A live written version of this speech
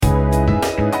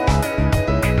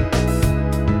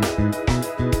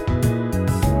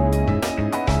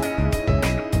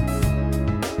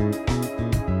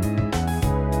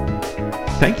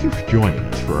Thank you for joining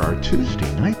us for our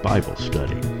Tuesday night Bible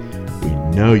study. We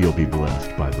know you'll be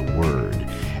blessed by the Word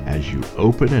as you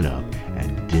open it up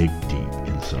and dig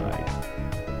deep inside.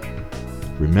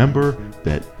 Remember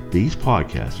that these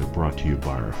podcasts are brought to you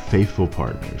by our faithful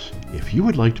partners. If you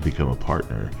would like to become a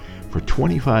partner for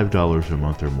 $25 a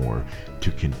month or more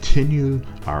to continue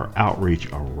our outreach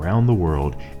around the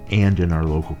world and in our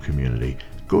local community,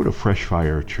 go to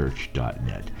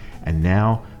freshfirechurch.net. And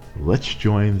now, let's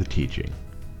join the teaching.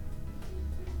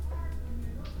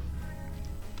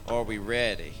 Are we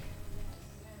ready?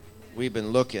 We've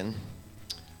been looking.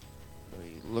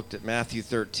 We looked at Matthew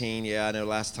 13. Yeah, I know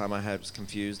last time I was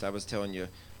confused. I was telling you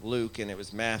Luke, and it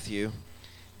was Matthew.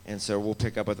 And so we'll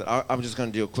pick up with it. I'm just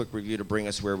going to do a quick review to bring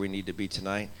us where we need to be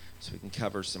tonight so we can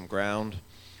cover some ground.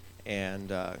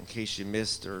 And in case you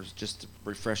missed, or just to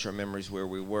refresh our memories where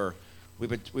we were.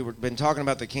 We've been talking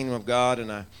about the kingdom of God,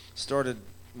 and I started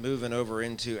moving over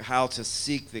into how to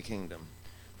seek the kingdom.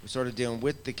 We started dealing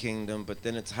with the kingdom, but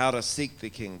then it's how to seek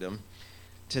the kingdom.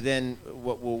 To then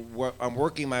what I'm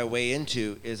working my way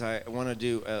into is I want to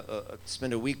do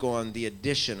spend a week on the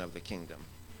addition of the kingdom.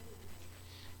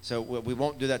 So we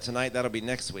won't do that tonight. That'll be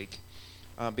next week,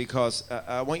 because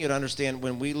I want you to understand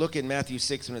when we look in Matthew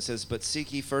 6 when it says, "But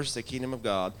seek ye first the kingdom of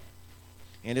God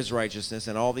and his righteousness,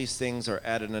 and all these things are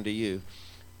added unto you."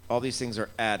 All these things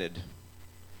are added.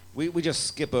 We just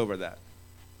skip over that.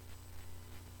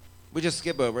 We just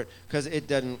skip over it because it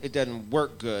doesn't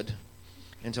work good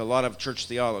into a lot of church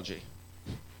theology.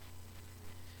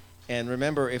 And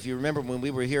remember, if you remember when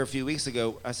we were here a few weeks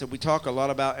ago, I said we talk a lot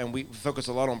about and we focus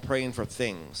a lot on praying for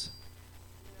things.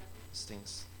 These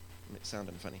things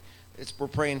sounding funny. We're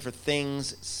praying for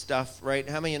things, stuff, right?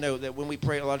 How many of you know that when we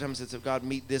pray a lot of times it's God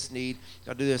meet this need,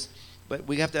 God do this. But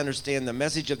we have to understand the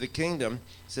message of the kingdom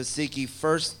says, "Seek ye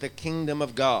first the kingdom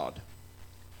of God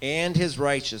and his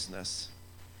righteousness,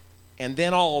 and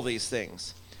then all these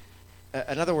things."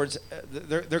 In other words,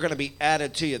 they're going to be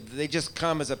added to you. They just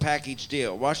come as a package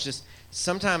deal. Watch this.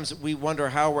 Sometimes we wonder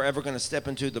how we're ever going to step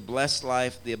into the blessed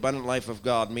life, the abundant life of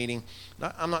God, meaning,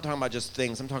 I'm not talking about just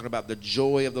things. I'm talking about the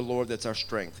joy of the Lord that's our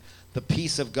strength, the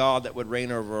peace of God that would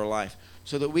reign over our life,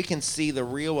 so that we can see the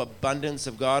real abundance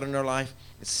of God in our life.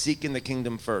 It's seeking the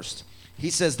kingdom first. He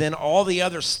says then all the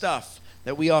other stuff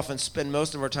that we often spend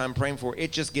most of our time praying for,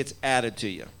 it just gets added to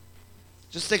you.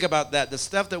 Just think about that. The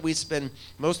stuff that we spend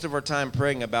most of our time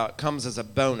praying about comes as a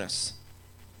bonus,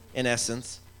 in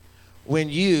essence, when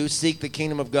you seek the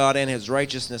kingdom of God and his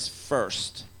righteousness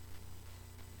first.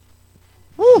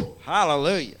 Woo!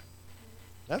 Hallelujah.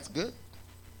 That's good.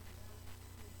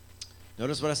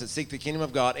 Notice what I said, seek the kingdom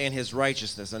of God and his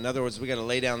righteousness. In other words, we got to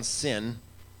lay down sin.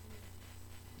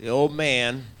 The old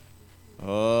man,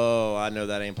 oh, I know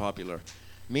that ain't popular,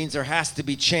 means there has to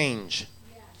be change.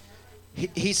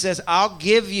 He says, I'll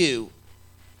give you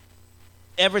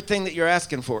everything that you're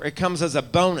asking for. It comes as a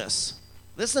bonus.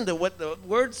 Listen to what the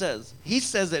word says. He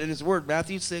says it in his word,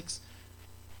 Matthew 6.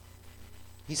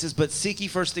 He says, "But seek ye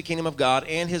first the kingdom of God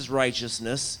and his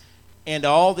righteousness, and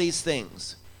all these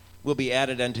things will be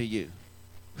added unto you."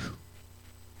 Whew.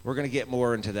 We're going to get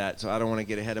more into that, so I don't want to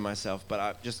get ahead of myself, but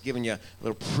I'm just giving you a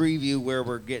little preview where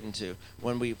we're getting to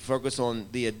when we focus on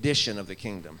the addition of the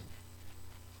kingdom.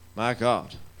 My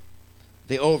God.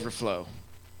 The overflow.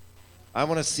 I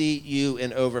want to see you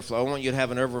in overflow. I want you to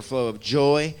have an overflow of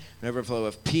joy, an overflow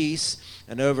of peace,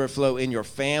 an overflow in your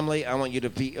family. I want you to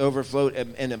be overflowed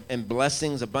in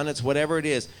blessings, abundance, whatever it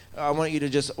is. I want you to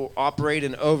just operate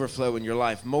in overflow in your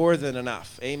life, more than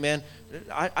enough. Amen.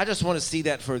 I just want to see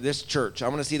that for this church. I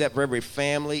want to see that for every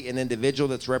family and individual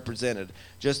that's represented,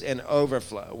 just an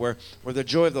overflow where the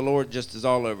joy of the Lord just is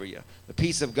all over you. The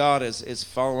peace of God is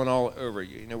following all over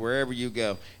you, wherever you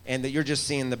go, and that you're just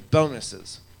seeing the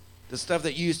bonuses. The stuff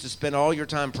that you used to spend all your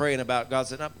time praying about, God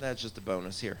said, "Nope, that's just a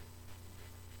bonus here."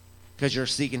 Because you're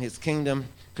seeking his kingdom,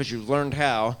 because you've learned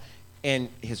how, and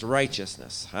his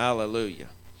righteousness. Hallelujah.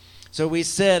 So we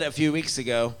said a few weeks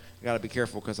ago, I got to be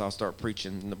careful because I'll start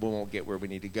preaching and we won't get where we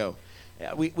need to go.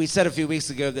 We said a few weeks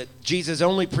ago that Jesus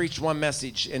only preached one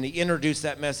message, and he introduced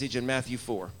that message in Matthew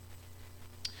 4.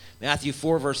 Matthew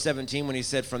 4, verse 17, when he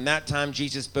said, "From that time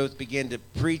Jesus both began to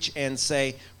preach and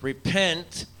say,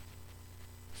 repent,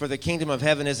 for the kingdom of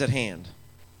heaven is at hand."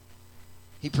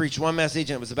 He preached one message,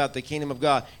 and it was about the kingdom of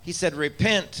God. He said,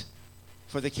 repent,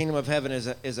 for the kingdom of heaven is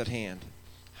at hand.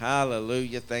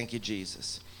 Hallelujah. Thank you,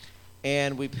 Jesus.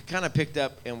 And we kind of picked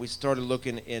up, and we started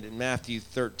looking at Matthew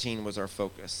 13 was our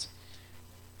focus.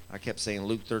 I kept saying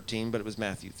Luke 13, but it was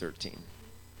Matthew 13.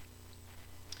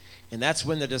 And that's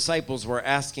when the disciples were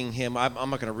asking him. I'm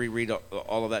not going to reread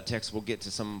all of that text. We'll get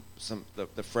to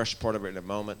the fresh part of it in a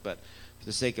moment. But for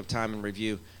the sake of time and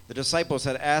review. The disciples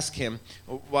had asked him,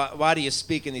 why do you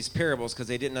speak in these parables? Because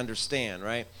they didn't understand,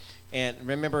 right? And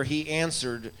remember, he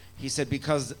answered, he said,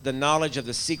 because the knowledge of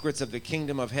the secrets of the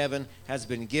kingdom of heaven has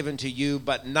been given to you,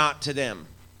 but not to them.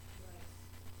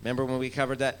 Remember when we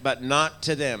covered that? But not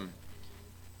to them.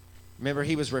 Remember,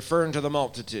 he was referring to the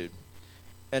multitude.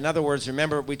 In other words,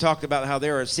 remember, we talked about how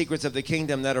there are secrets of the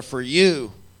kingdom that are for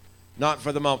you, not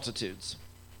for the multitudes.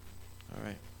 All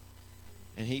right.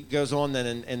 And he goes on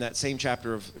then in that same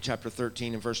chapter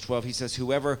 13 and verse 12, he says,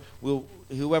 whoever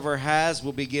has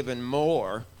will be given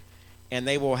more, and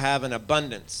they will have an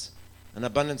abundance. An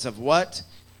abundance of what?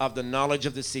 Of the knowledge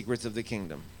of the secrets of the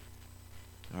kingdom.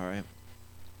 All right.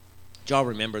 Do y'all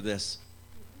remember this?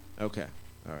 Okay.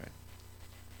 All right.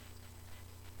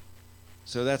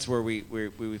 So that's where we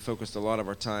focused a lot of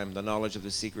our time, the knowledge of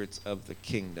the secrets of the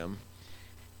kingdom.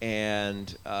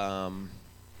 And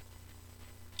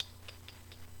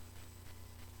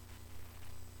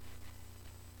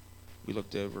we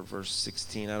looked over verse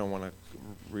 16. I don't want to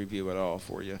review it all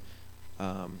for you.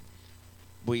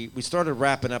 We started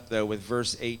wrapping up, though, with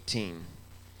verse 18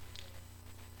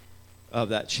 of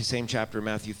that same chapter,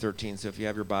 Matthew 13. So if you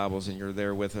have your Bibles and you're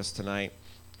there with us tonight,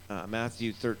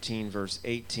 Matthew 13, verse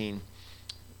 18,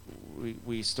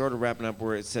 we started wrapping up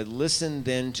where it said, listen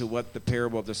then to what the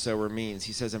parable of the sower means.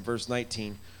 He says in verse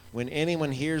 19, when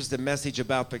anyone hears the message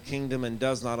about the kingdom and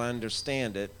does not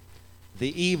understand it,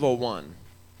 the evil one,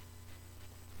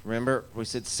 remember, we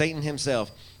said Satan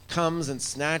himself, comes and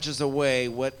snatches away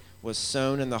what was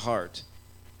sown in the heart.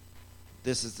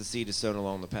 This is the seed is sown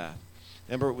along the path.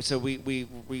 Remember, so we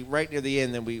right near the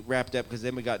end, then we wrapped up because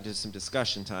then we got into some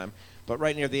discussion time. But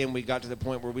right near the end, we got to the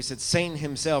point where we said Satan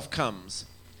himself comes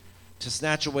to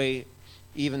snatch away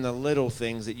even the little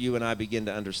things that you and I begin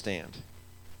to understand.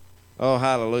 Oh,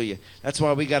 hallelujah. That's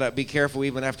why we got to be careful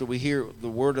even after we hear the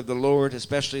word of the Lord,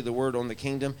 especially the word on the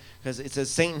kingdom, because it says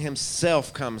Satan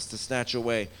himself comes to snatch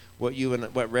away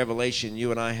what revelation you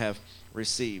and I have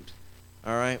received.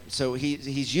 All right? So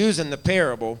he's using the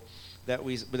parable that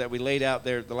we laid out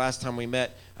there the last time we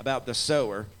met about the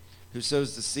sower who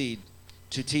sows the seed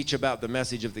to teach about the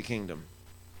message of the kingdom.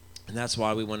 And that's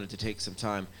why we wanted to take some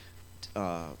time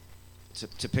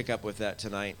to pick up with that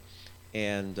tonight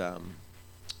and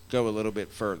go a little bit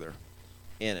further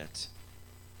in it.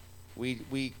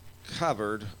 We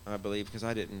covered, I believe, because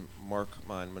I didn't mark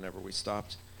mine whenever we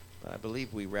stopped, but I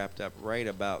believe we wrapped up right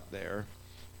about there.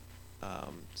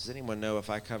 Does anyone know if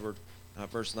I covered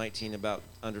verse 19 about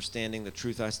understanding the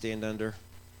truth I stand under?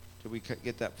 Did we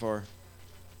get that far?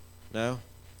 No?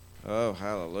 Oh,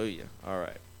 hallelujah. All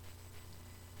right.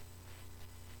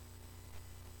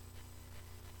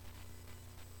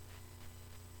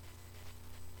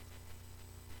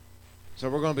 So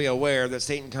we're going to be aware that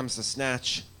Satan comes to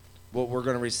snatch what we're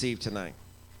going to receive tonight.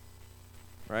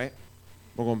 Right?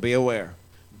 We're going to be aware.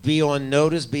 Be on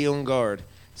notice, be on guard.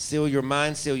 Seal your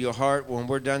mind, seal your heart. When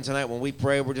we're done tonight, when we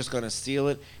pray, we're just going to seal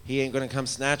it. He ain't going to come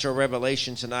snatch our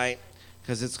revelation tonight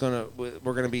because we're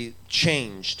going to be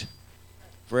changed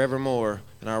forevermore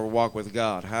in our walk with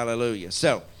God. Hallelujah.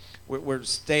 So we're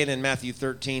staying in Matthew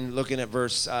 13, looking at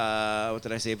verse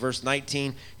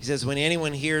 19. He says, when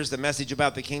anyone hears the message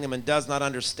about the kingdom and does not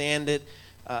understand it,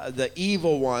 the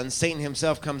evil one, Satan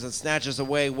himself, comes and snatches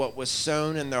away what was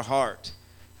sown in their heart.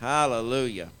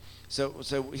 Hallelujah.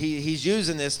 So he's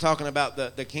using this, talking about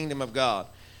the kingdom of God.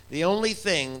 The only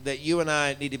thing that you and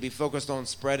I need to be focused on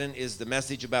spreading is the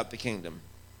message about the kingdom.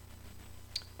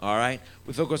 All right?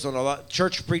 We focus on a lot.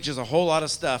 Church preaches a whole lot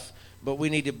of stuff, but we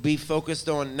need to be focused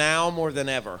on now more than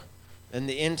ever. In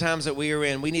the end times that we are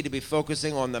in, we need to be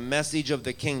focusing on the message of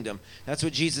the kingdom. That's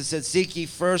what Jesus said, seek ye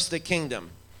first the kingdom.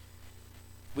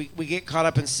 We get caught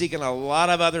up in seeking a lot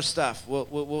of other stuff.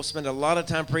 We'll spend a lot of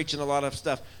time preaching a lot of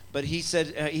stuff. But he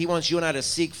said he wants you and I to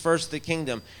seek first the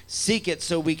kingdom. Seek it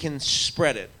so we can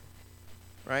spread it.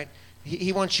 Right?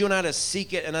 He wants you and I to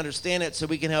seek it and understand it so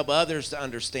we can help others to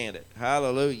understand it.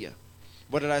 Hallelujah.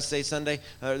 What did I say Sunday?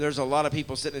 There's a lot of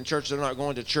people sitting in church that are not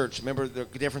going to church. Remember the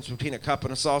difference between a cup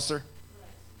and a saucer?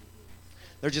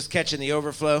 They're just catching the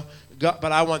overflow.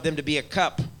 But I want them to be a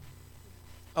cup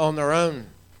on their own.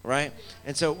 Right?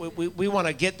 And so we want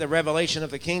to get the revelation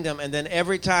of the kingdom, and then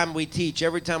every time we teach,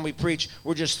 every time we preach,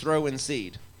 we're just throwing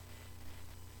seed.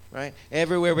 Right?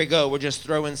 Everywhere we go, we're just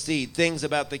throwing seed, things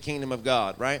about the kingdom of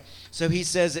God. Right? So he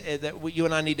says that you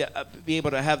and I need to be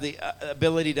able to have the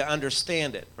ability to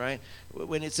understand it. Right?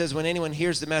 When it says, when anyone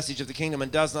hears the message of the kingdom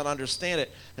and does not understand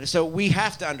it, and so we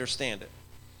have to understand it.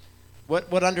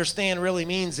 What understand really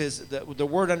means is the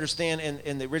word understand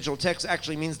in the original text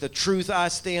actually means the truth I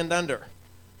stand under.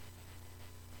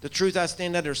 The truth I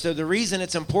stand under. So the reason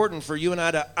it's important for you and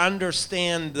I to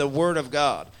understand the Word of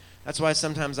God. That's why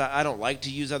sometimes I don't like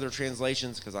to use other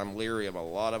translations, because I'm leery of a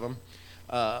lot of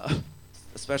them.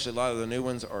 Especially a lot of the new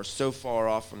ones are so far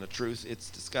off from the truth, it's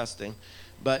disgusting.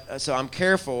 But so I'm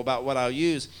careful about what I'll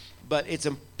use. But it's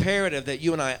imperative that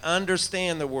you and I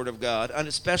understand the Word of God, and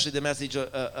especially the message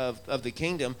of the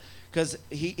kingdom, because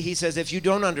he says if you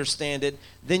don't understand it,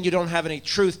 then you don't have any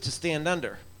truth to stand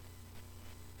under.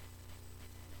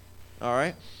 All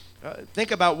right? Think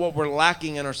about what we're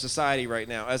lacking in our society right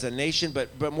now as a nation,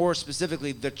 but more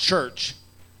specifically the church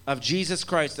of Jesus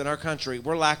Christ in our country.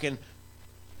 We're lacking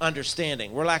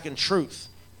understanding. We're lacking truth.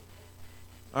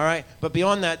 All right? But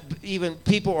beyond that, even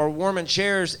people are warming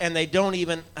chairs and they don't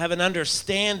even have an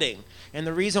understanding. And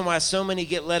the reason why so many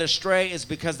get led astray is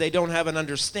because they don't have an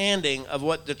understanding of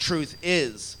what the truth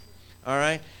is. All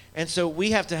right? And so we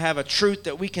have to have a truth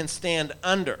that we can stand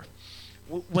under.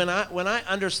 When I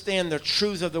understand the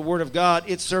truth of the Word of God,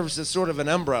 it serves as sort of an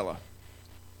umbrella.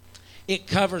 It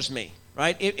covers me,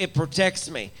 right? It protects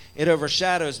me. It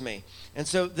overshadows me. And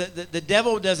so the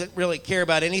devil doesn't really care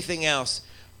about anything else,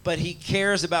 but he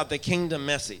cares about the kingdom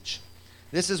message.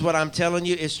 This is what I'm telling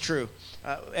you is true.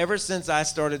 Ever since I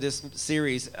started this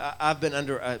series, I've been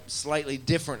under a slightly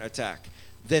different attack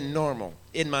than normal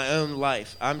in my own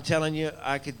life. I'm telling you,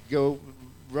 I could go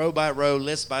row by row,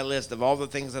 list by list of all the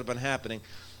things that have been happening.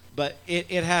 But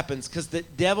it happens because the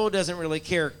devil doesn't really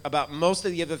care about most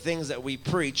of the other things that we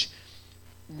preach.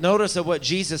 Notice of what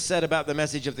Jesus said about the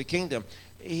message of the kingdom.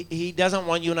 He doesn't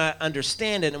want you and I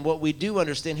understand it, and what we do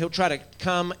understand, he'll try to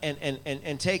come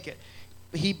and take it.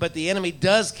 But the enemy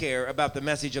does care about the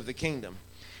message of the kingdom.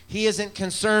 He isn't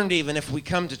concerned even if we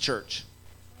come to church.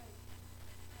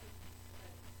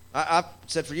 I've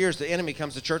said for years, the enemy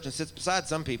comes to church and sits beside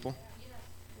some people.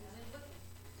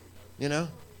 You know?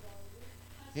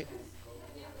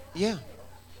 Yeah.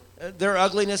 Their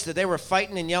ugliness that they were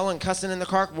fighting and yelling, cussing in the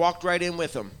car, walked right in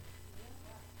with them.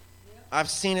 I've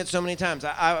seen it so many times.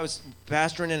 I was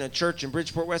pastoring in a church in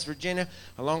Bridgeport, West Virginia,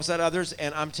 alongside others,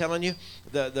 and I'm telling you,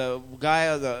 the guy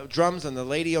of the drums and the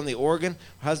lady on the organ,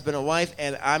 husband and wife,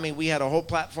 and I mean, we had a whole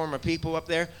platform of people up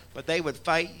there, but they would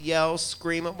fight, yell,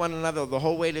 scream at one another the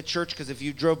whole way to church, because if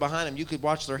you drove behind them, you could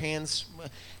watch their hands.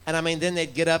 And I mean, then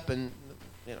they'd get up and,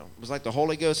 you know, it was like the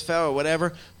Holy Ghost fell or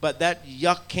whatever, but that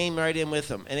yuck came right in with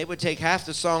them. And it would take half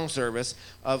the song service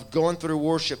of going through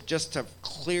worship just to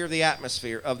clear the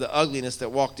atmosphere of the ugliness that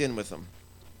walked in with them.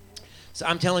 So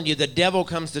I'm telling you, the devil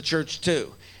comes to church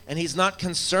too. And he's not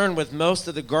concerned with most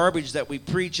of the garbage that we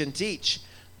preach and teach,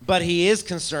 but he is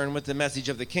concerned with the message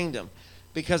of the kingdom.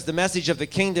 Because the message of the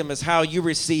kingdom is how you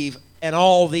receive, and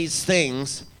all these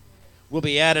things will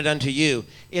be added unto you.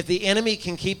 If the enemy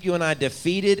can keep you and I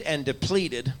defeated and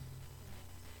depleted,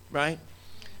 right?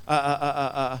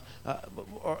 Or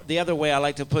the other way I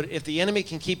like to put it, if the enemy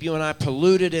can keep you and I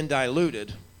polluted and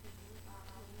diluted,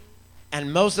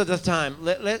 and most of the time,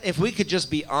 if we could just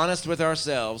be honest with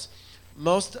ourselves,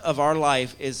 most of our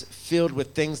life is filled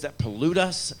with things that pollute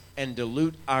us and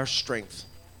dilute our strength.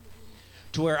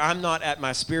 To where I'm not at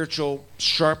my spiritual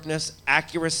sharpness,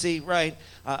 accuracy, right?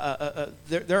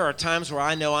 There are times where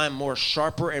I know I'm more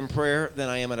sharper in prayer than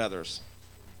I am at others.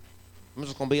 I'm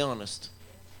just going to be honest.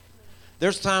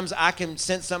 There's times I can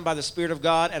sense something by the Spirit of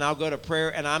God, and I'll go to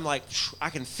prayer, and I'm like, I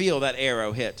can feel that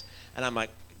arrow hit. And I'm like,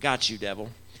 got you, devil.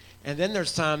 And then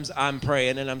there's times I'm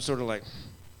praying, and I'm sort of like,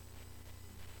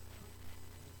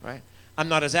 right? I'm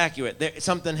not as accurate.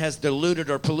 Something has diluted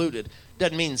or polluted.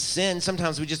 Doesn't mean sin.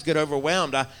 Sometimes we just get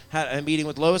overwhelmed. I had a meeting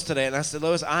with Lois today, and I said,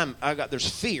 Lois, there's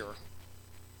fear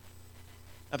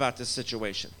about this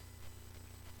situation,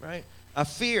 right? A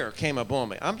fear came upon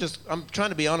me. I'm trying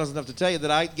to be honest enough to tell you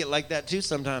that I get like that too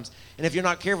sometimes. And if you're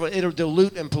not careful, it'll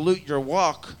dilute and pollute your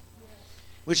walk,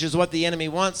 which is what the enemy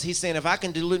wants. He's saying, if I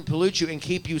can dilute and pollute you and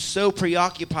keep you so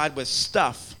preoccupied with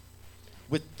stuff,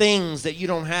 with things that you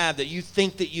don't have, that you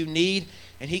think that you need,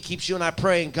 and he keeps you and I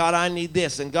praying, God, I need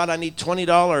this, and God, I need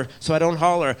 $20 so I don't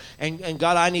holler, and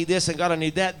God, I need this, and God, I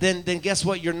need that, then guess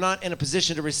what? You're not in a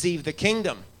position to receive the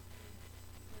kingdom,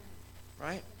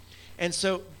 right? And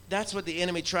so that's what the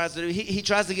enemy tries to do. He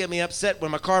tries to get me upset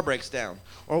when my car breaks down,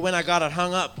 or when I got it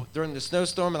hung up during the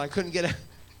snowstorm and I couldn't get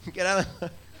out of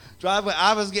the driveway.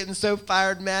 I was getting so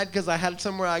fired mad because I had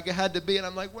somewhere I had to be, and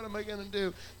I'm like, what am I going to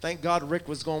do? Thank God Rick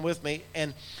was going with me,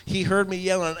 and he heard me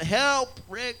yelling, help,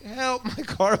 Rick, help. My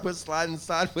car was sliding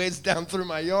sideways down through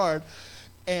my yard,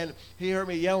 and he heard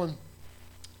me yelling.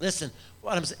 Listen,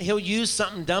 he'll use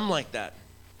something dumb like that.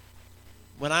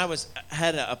 When I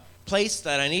had a place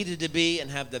that I needed to be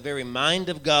and have the very mind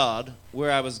of God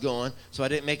where I was going, so I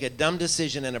didn't make a dumb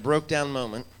decision in a broke down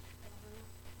moment,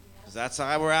 because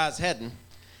that's where I was heading,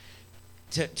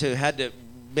 to had to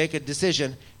make a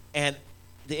decision. And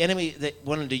the enemy that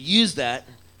wanted to use that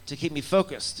to keep me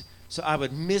focused. So I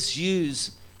would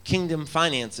misuse kingdom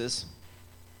finances.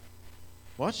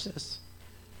 Watch this.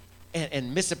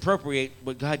 And misappropriate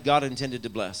what God intended to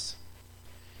bless.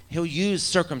 He'll use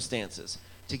circumstances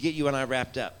to get you and I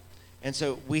wrapped up. And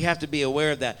so we have to be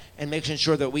aware of that and making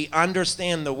sure that we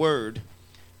understand the word,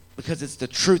 because it's the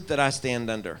truth that I stand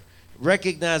under.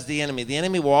 Recognize the enemy. The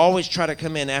enemy will always try to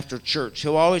come in after church.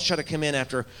 He'll always try to come in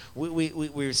after we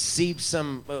received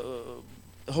some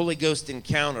Holy Ghost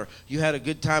encounter. You had a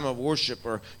good time of worship,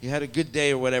 or you had a good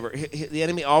day, or whatever. The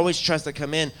enemy always tries to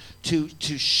come in to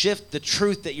shift the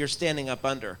truth that you're standing up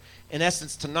under. In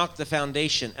essence, to knock the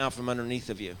foundation out from underneath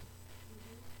of you.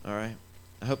 All right?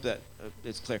 I hope that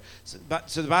it's clear.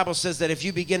 So the Bible says that if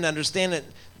you begin to understand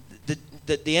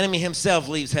that the enemy himself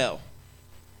leaves hell.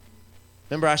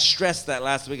 Remember, I stressed that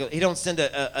last week. He don't send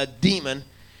a demon.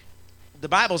 The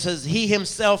Bible says he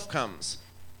himself comes.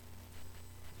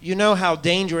 You know how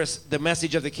dangerous the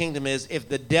message of the kingdom is if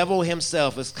the devil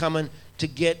himself is coming to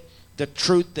get the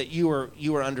truth that you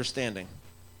are understanding.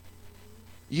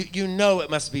 You know it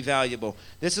must be valuable.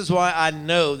 This is why I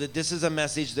know that this is a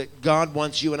message that God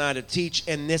wants you and I to teach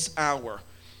in this hour.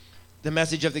 The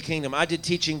message of the kingdom. I did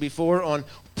teaching before on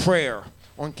prayer,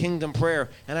 on kingdom prayer,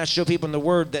 and I show people in the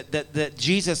word that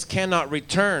Jesus cannot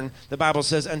return, the Bible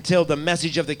says, until the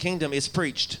message of the kingdom is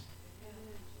preached.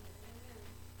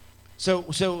 So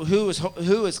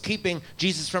who is keeping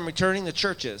Jesus from returning? The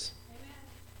church is.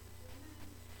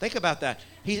 Think about that.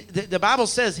 The Bible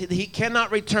says he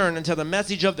cannot return until the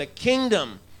message of the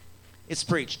kingdom is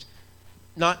preached.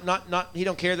 Not. He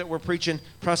don't care that we're preaching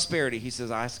prosperity. He says,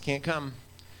 I can't come.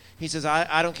 He says,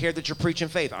 I don't care that you're preaching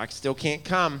faith. I still can't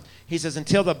come. He says,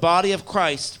 until the body of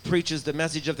Christ preaches the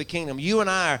message of the kingdom. You and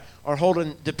I are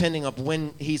depending on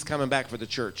when he's coming back for the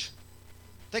church.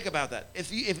 Think about that.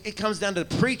 If it comes down to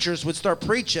the preachers would start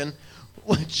preaching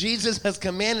what Jesus has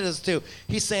commanded us to.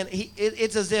 He's saying,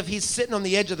 it's as if he's sitting on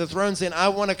the edge of the throne saying, I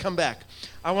want to come back.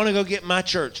 I want to go get my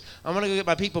church. I want to go get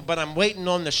my people, but I'm waiting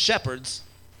on the shepherds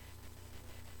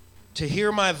to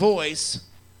hear my voice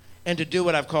and to do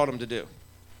what I've called them to do.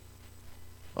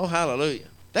 Oh, hallelujah.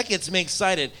 That gets me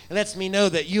excited. It lets me know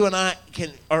that you and I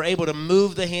are able to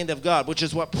move the hand of God, which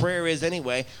is what prayer is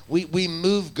anyway. We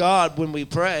move God when we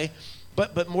pray.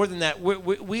 But more than that,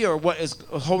 we are what is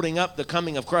holding up the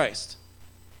coming of Christ.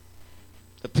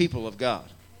 The people of God.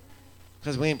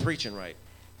 Because we ain't preaching right.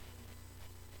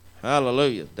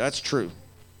 Hallelujah. That's true.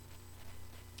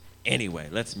 Anyway,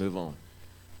 let's move on.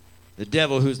 The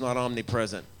devil, who's not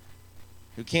omnipresent,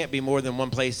 who can't be more than one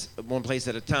place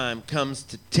at a time, comes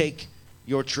to take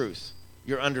your truth,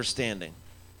 your understanding.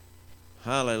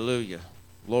 Hallelujah.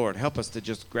 Lord, help us to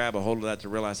just grab a hold of that, to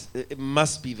realize it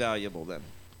must be valuable then.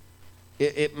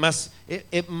 It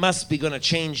must be going to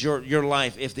change your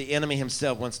life if the enemy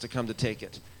himself wants to come to take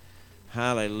it.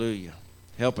 Hallelujah.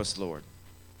 Help us, Lord.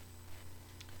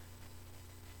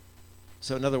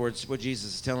 So in other words, what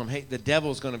Jesus is telling them, hey, the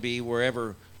devil's going to be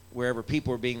wherever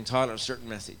people are being taught a certain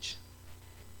message.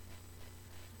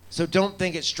 So don't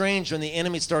think it's strange when the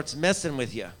enemy starts messing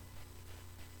with you.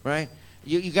 Right?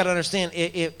 You got to understand,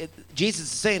 Jesus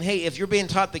is saying, hey, if you're being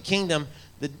taught the kingdom,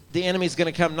 the enemy's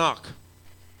going to come knock.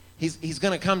 He's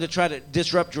going to come to try to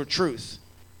disrupt your truth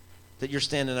that you're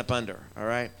standing up under, all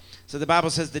right? So the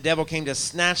Bible says the devil came to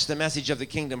snatch the message of the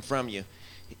kingdom from you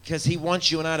because he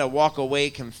wants you and I to walk away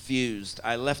confused.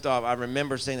 I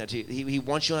remember saying that to you. He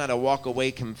wants you and I to walk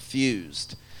away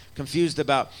confused. Confused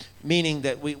about, meaning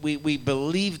that we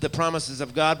believe the promises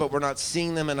of God, but we're not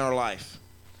seeing them in our life.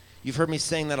 You've heard me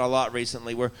saying that a lot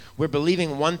recently. We're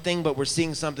believing one thing, but we're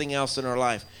seeing something else in our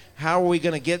life. How are we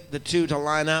going to get the two to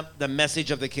line up? The message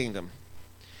of the kingdom.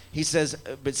 He says,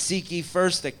 but seek ye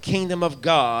first the kingdom of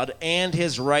God and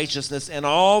his righteousness, and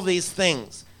all these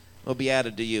things will be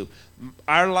added to you.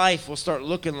 Our life will start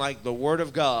looking like the word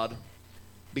of God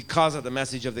because of the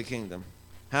message of the kingdom.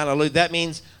 Hallelujah. That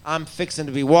means I'm fixing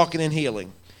to be walking in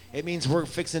healing. It means we're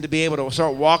fixing to be able to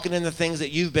start walking in the things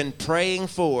that you've been praying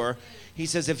for. He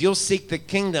says, if you'll seek the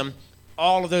kingdom,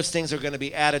 all of those things are going to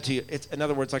be added to you. It's, in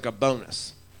other words, like a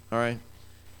bonus, all right,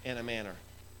 in a manner.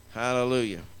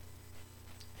 Hallelujah.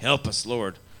 Help us,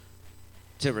 Lord,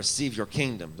 to receive your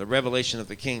kingdom, the revelation of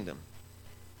the kingdom.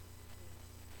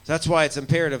 That's why it's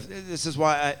imperative. This is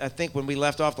why I think when we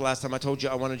left off the last time, I told you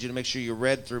I wanted you to make sure you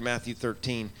read through Matthew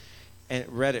 13 and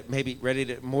read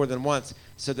it more than once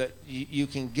so that you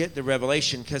can get the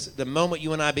revelation, because the moment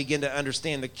you and I begin to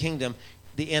understand the kingdom,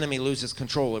 the enemy loses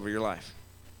control over your life.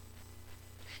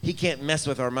 He can't mess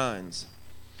with our minds.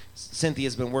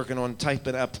 Cynthia's been working on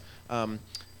typing up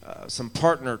some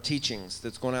partner teachings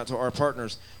that's going out to our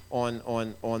partners on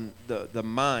the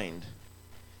mind,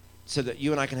 so that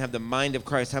you and I can have the mind of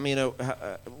Christ. How many know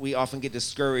we often get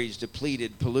discouraged,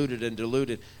 depleted, polluted, and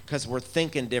diluted because we're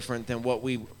thinking different than what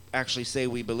we actually say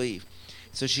we believe?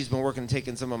 So she's been working,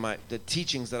 taking some of the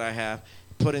teachings that I have,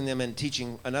 putting them in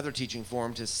another teaching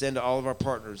form to send to all of our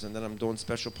partners, and then I'm doing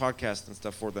special podcasts and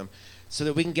stuff for them so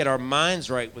that we can get our minds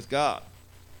right with God,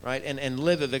 right, and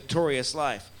live a victorious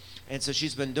life. And so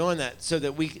she's been doing that so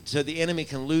the enemy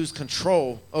can lose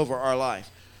control over our life.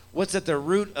 What's at the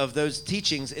root of those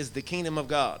teachings is the kingdom of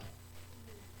God.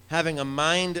 Having a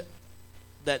mind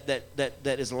that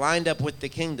is lined up with the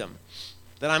kingdom,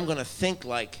 that I'm going to think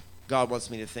like God wants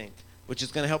me to think, which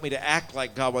is going to help me to act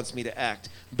like God wants me to act,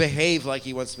 behave like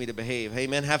he wants me to behave.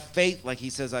 Amen. Have faith like he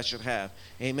says I should have.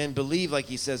 Amen. Believe like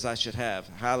he says I should have.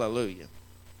 Hallelujah.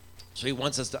 So he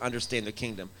wants us to understand the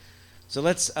kingdom. So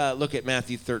let's look at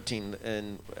Matthew 13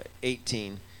 and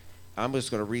 18. I'm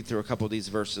just going to read through a couple of these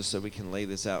verses so we can lay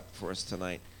this out for us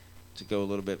tonight to go a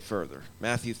little bit further.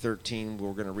 Matthew 13,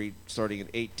 we're going to read starting at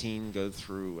 18, go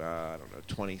through,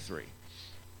 23.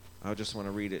 I just want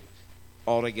to read it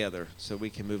all together so we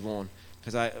can move on.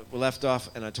 Because I left off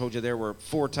and I told you there were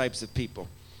 4 types of people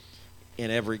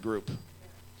in every group.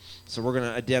 So we're going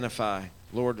to identify,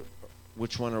 Lord,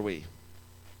 which one are we?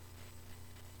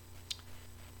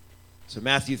 So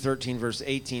Matthew 13, verse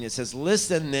 18, it says,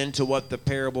 "Listen then to what the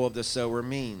parable of the sower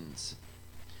means.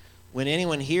 When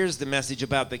anyone hears the message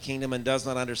about the kingdom and does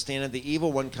not understand it, the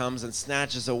evil one comes and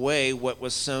snatches away what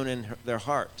was sown in their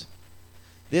heart.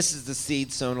 This is the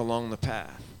seed sown along the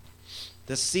path.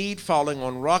 The seed falling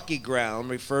on rocky ground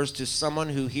refers to someone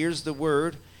who hears the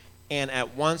word and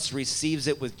at once receives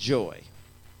it with joy."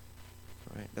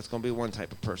 All right, that's going to be one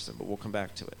type of person, but we'll come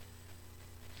back to it.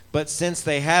 "But since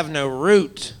they have no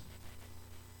root,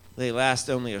 they last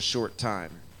only a short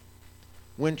time.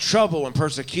 When trouble and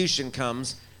persecution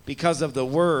comes because of the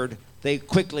word, they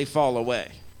quickly fall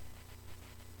away.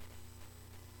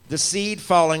 The seed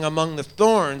falling among the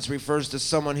thorns refers to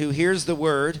someone who hears the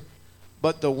word,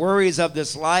 but the worries of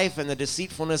this life and the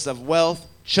deceitfulness of wealth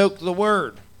choke the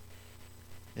word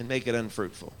and make it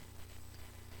unfruitful.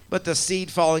 But the seed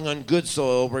falling on good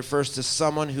soil refers to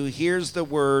someone who hears the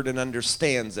word and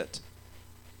understands it.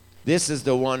 This is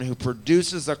the one who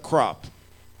produces a crop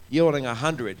yielding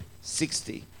 100,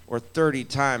 60, or 30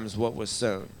 times what was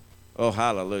sown." Oh,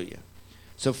 hallelujah.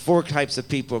 So 4 types of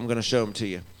people, I'm going to show them to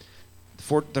you.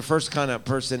 The first kind of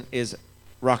person is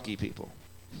rocky people.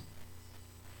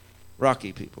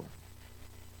 Rocky people.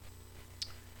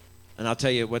 And I'll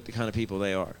tell you what the kind of people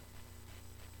they are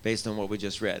based on what we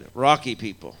just read. Rocky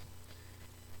people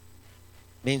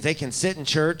means they can sit in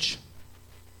church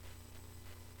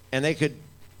and they could,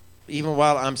 even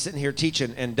while I'm sitting here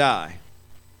teaching, and die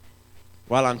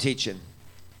while I'm teaching.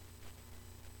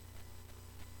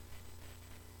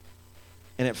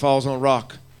 And it falls on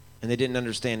rock, and they didn't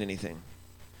understand anything.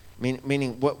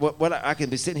 Meaning, what I can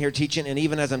be sitting here teaching, and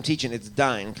even as I'm teaching, it's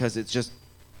dying because it's just,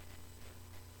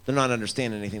 they're not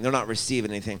understanding anything. They're not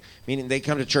receiving anything. Meaning they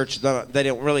come to church, they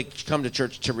don't really come to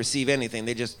church to receive anything.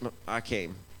 They just, I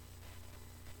came.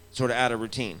 Sort of out of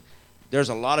routine. There's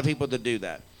a lot of people that do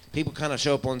that. People kind of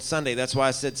show up on Sunday. That's why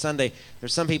I said Sunday.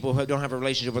 There's some people who don't have a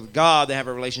relationship with God. They have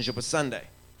a relationship with Sunday.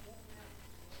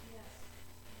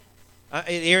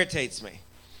 It irritates me.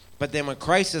 But then when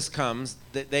crisis comes,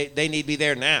 they need to be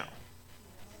there now.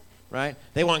 Right?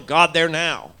 They want God there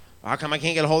now. How come I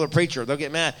can't get a hold of a preacher? They'll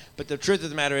get mad. But the truth of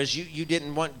the matter is you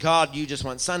didn't want God. You just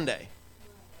want Sunday.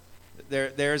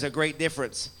 There's a great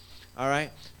difference. All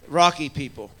right? Rocky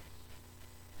people.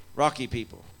 Rocky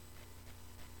people.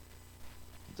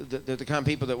 The kind of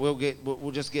people that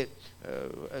we'll just get,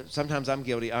 sometimes I'm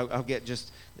guilty. I'll get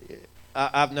just,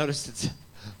 I've noticed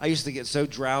I used to get so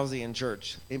drowsy in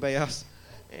church. Anybody else?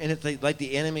 And it's like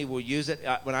the enemy will use it.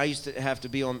 When I used to have to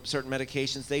be on certain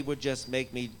medications, they would just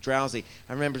make me drowsy.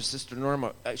 I remember Sister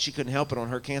Norma, she couldn't help it on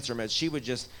her cancer meds.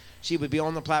 She would be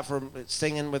on the platform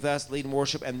singing with us, leading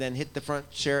worship, and then hit the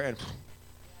front chair, and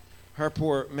her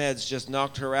poor meds just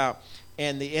knocked her out.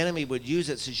 And the enemy would use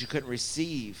it so she couldn't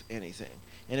receive anything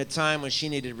in a time when she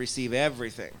needed to receive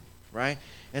everything, right?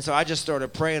 And so I just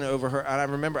started praying over her. And I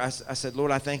remember I said, Lord,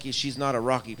 I thank you she's not a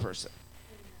rocky person.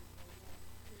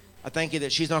 I thank you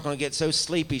that she's not going to get so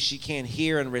sleepy she can't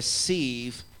hear and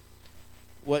receive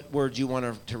what word you want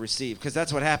her to receive. Because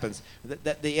that's what happens.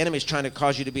 The enemy is trying to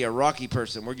cause you to be a rocky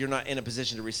person where you're not in a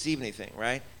position to receive anything,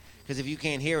 right? Because if you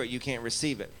can't hear it, you can't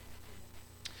receive it.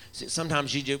 So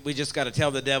sometimes we just got to tell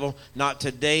the devil, not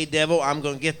today, devil, I'm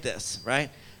going to get this,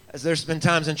 right? As there's been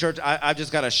times in church, I've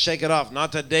just got to shake it off.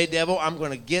 Not today, devil. I'm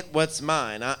going to get what's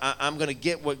mine. I'm going to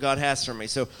get what God has for me.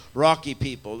 So rocky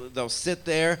people, they'll sit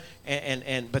there,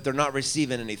 but they're not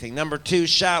receiving anything. Number 2,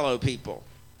 shallow people.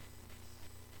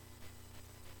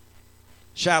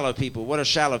 Shallow people. What are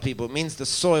shallow people? It means the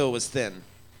soil was thin.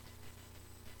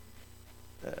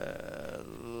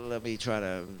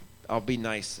 I'll be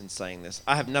nice in saying this.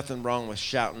 I have nothing wrong with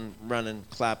shouting, running,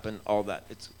 clapping, all that.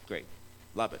 It's great.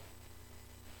 Love it.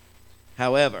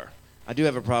 However, I do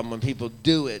have a problem when people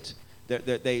do it.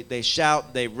 They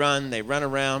shout, they run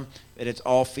around, and it's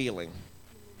all feeling.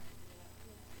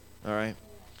 All right?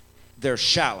 They're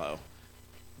shallow.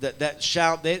 That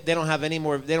shout, they don't have any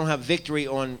more, they don't have victory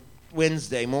on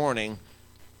Wednesday morning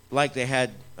like they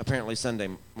had apparently Sunday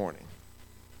morning.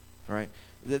 All right?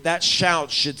 That shout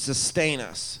should sustain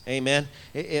us. Amen.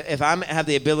 If I have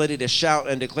the ability to shout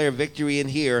and declare victory in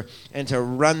here and to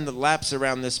run the laps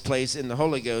around this place in the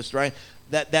Holy Ghost, right?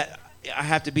 That I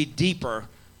have to be deeper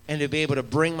and to be able to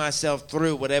bring myself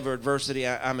through whatever adversity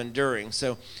I'm enduring.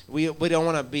 So we don't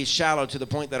want to be shallow to the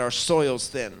point that our soil's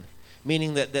thin,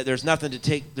 meaning that there's nothing to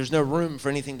take, there's no room for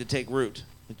anything to take root.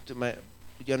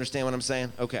 You understand what I'm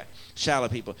saying? Okay. Shallow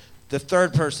people. The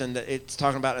third person that it's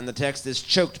talking about in the text is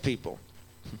choked people.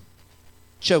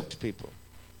 Choked people.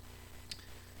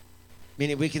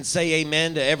 Meaning we can say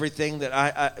amen to everything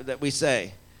that we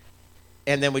say,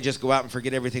 and then we just go out and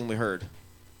forget everything we heard.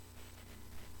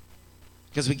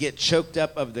 Because we get choked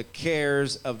up of the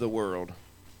cares of the world.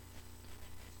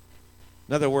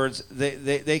 In other words,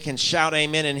 they can shout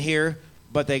amen in here,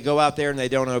 but they go out there and they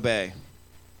don't obey.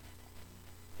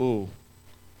 Ooh.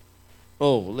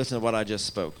 Oh, listen to what I just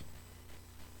spoke.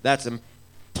 That's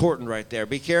important right there.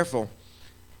 Be careful.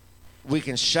 We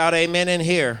can shout amen in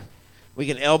here. We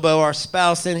can elbow our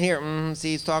spouse in here.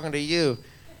 See, he's talking to you.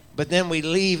 But then we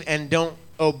leave and don't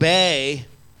obey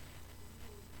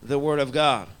the word of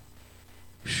God.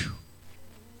 Whew.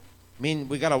 I mean,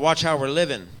 we got to watch how we're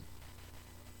living.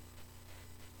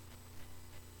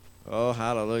 Oh,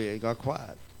 hallelujah. You got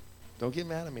quiet. Don't get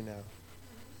mad at me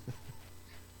now.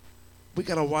 We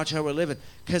got to watch how we're living.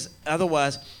 Because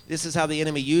otherwise, this is how the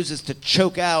enemy uses to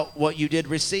choke out what you did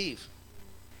receive.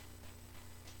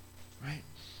 Right?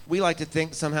 We like to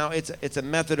think somehow it's a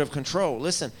method of control.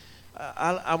 Listen,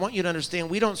 I want you to understand,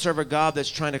 we don't serve a God that's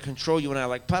trying to control you and I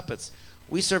like puppets.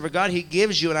 We serve a God, he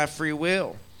gives you and I free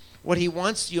will. What he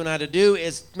wants you and I to do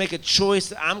is make a choice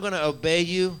that I'm going to obey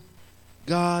you,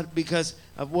 God, because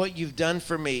of what you've done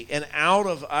for me. And out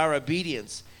of our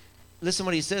obedience, listen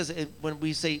what he says when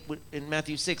we say in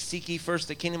Matthew 6, seek ye first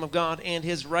the kingdom of God and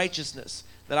his righteousness,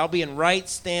 that I'll be in right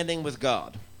standing with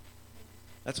God.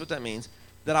 That's what that means,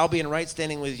 that I'll be in right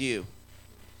standing with you.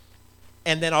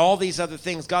 And then all these other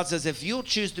things, God says, if you'll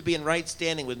choose to be in right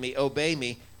standing with me, obey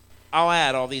me, I'll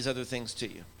add all these other things to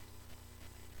you.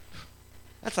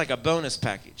 That's like a bonus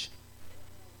package.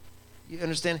 You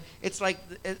understand? That's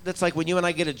like when you and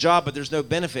I get a job, but there's no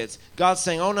benefits. God's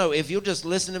saying, oh no, if you'll just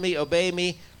listen to me, obey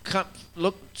me, come,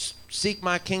 look, seek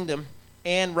my kingdom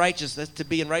and righteousness to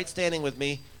be in right standing with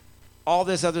me, all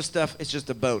this other stuff, it's just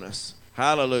a bonus.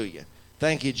 Hallelujah.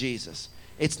 Thank you, Jesus.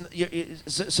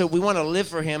 So we want to live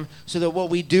for him so that what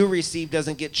we do receive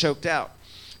doesn't get choked out.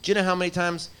 Do you know how many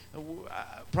times,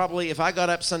 probably if I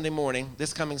got up Sunday morning,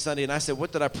 this coming Sunday, and I said,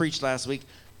 what did I preach last week?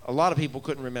 A lot of people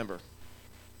couldn't remember.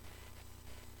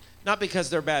 Not because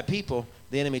they're bad people,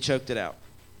 the enemy choked it out.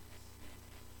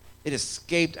 It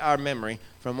escaped our memory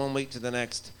from one week to the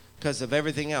next because of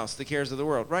everything else, the cares of the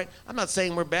world, right? I'm not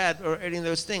saying we're bad or any of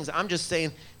those things. I'm just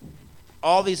saying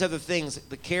all these other things,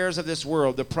 the cares of this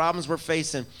world, the problems we're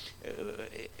facing,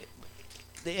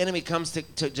 the enemy comes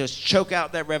to just choke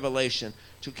out that revelation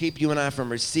to keep you and I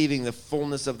from receiving the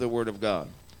fullness of the word of God.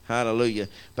 Hallelujah.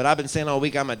 But I've been saying all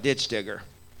week, I'm a ditch digger.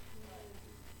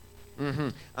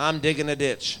 I'm digging a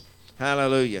ditch.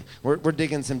 Hallelujah. We're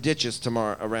digging some ditches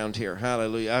tomorrow around here.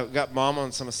 Hallelujah. I've got Mom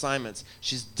on some assignments.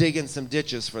 She's digging some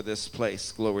ditches for this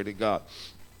place. Glory to God.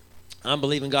 I'm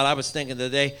believing God. I was thinking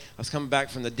today, I was coming back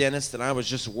from the dentist, and I was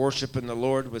just worshiping the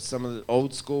Lord with some of the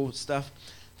old school stuff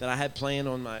that I had playing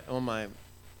on my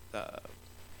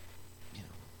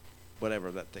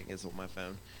whatever that thing is on my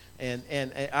phone.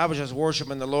 And I was just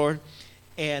worshiping the Lord.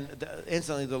 And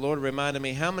instantly the Lord reminded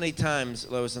me, how many times,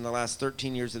 Lois, in the last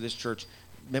 13 years of this church,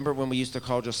 remember when we used to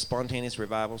call just spontaneous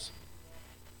revivals?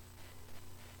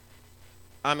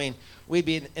 I mean, we'd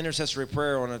be in intercessory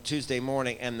prayer on a Tuesday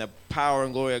morning, and the power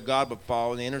and glory of God would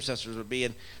fall, and the intercessors would be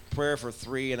in prayer for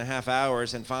 3.5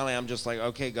 hours, and finally I'm just like,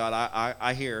 okay, God,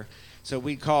 I hear. So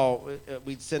we'd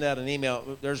send out an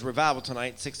email, there's revival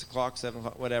tonight, 6 o'clock, 7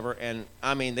 o'clock, whatever, and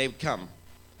I mean, they'd come.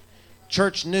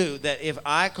 church knew that if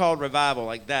I called revival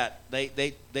like that,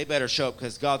 they better show up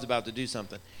because God's about to do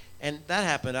something. And that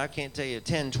happened, I can't tell you,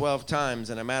 10, 12 times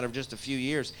in a matter of just a few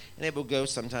years. And it would go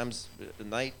sometimes a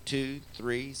night, 2,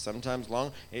 3, sometimes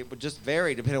long. It would just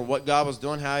vary depending on what God was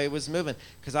doing, how he was moving.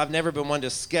 Because I've never been one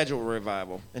to schedule a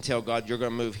revival and tell God, you're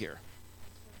going to move here.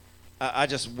 I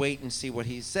just wait and see what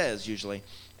he says usually.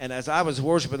 And as I was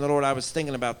worshiping the Lord, I was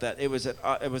thinking about that. It was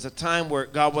a time where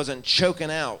God wasn't choking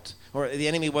out, or the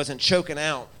enemy wasn't choking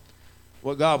out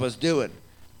what God was doing.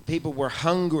 People were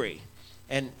hungry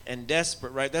and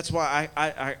desperate, right? That's why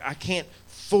I can't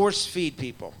force feed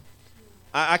people.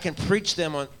 I can preach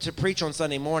them to preach on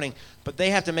Sunday morning, but they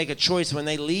have to make a choice when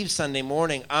they leave Sunday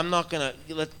morning. I'm not gonna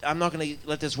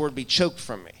let this word be choked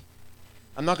from me.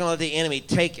 I'm not gonna let the enemy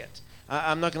take it.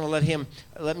 I'm not gonna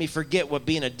let me forget what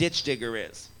being a ditch digger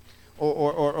is,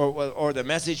 or the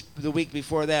message the week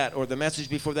before that, or the message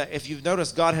before that. If you've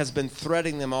noticed, God has been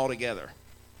threading them all together,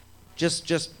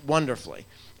 just wonderfully.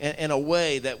 In a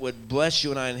way that would bless you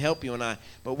and I and help you and I.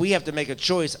 But we have to make a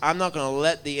choice. I'm not going to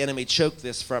let the enemy choke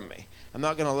this from me. I'm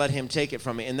not going to let him take it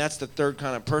from me. And that's the third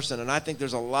kind of person. And I think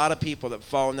there's a lot of people that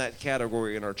fall in that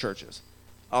category in our churches.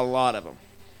 A lot of them.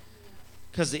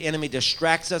 Because the enemy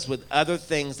distracts us with other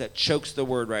things that chokes the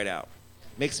word right out.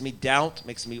 Makes me doubt,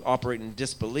 makes me operate in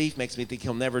disbelief, makes me think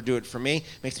he'll never do it for me,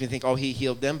 makes me think, oh, he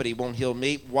healed them, but he won't heal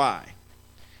me. Why?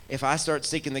 If I start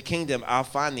seeking the kingdom, I'll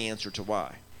find the answer to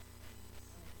why.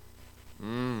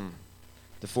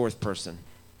 The fourth person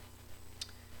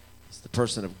is the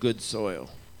person of good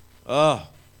soil. Oh,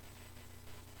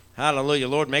 hallelujah.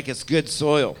 Lord, make us good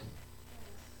soil.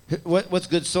 What's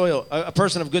good soil? A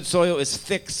person of good soil is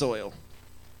thick soil.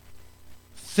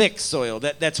 Thick soil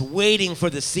that's waiting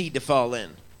for the seed to fall in.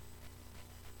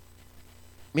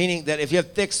 Meaning that if you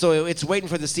have thick soil, it's waiting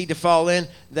for the seed to fall in.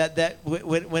 When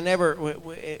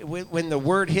the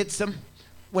word hits them,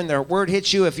 when the word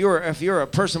hits you, if you're a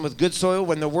person with good soil,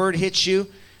 when the word hits you,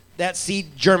 that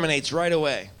seed germinates right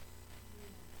away.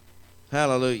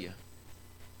 Hallelujah.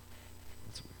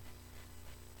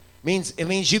 It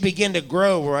means you begin to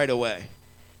grow right away.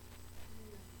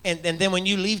 And then when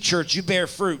you leave church, you bear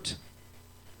fruit.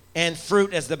 And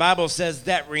fruit, as the Bible says,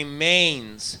 that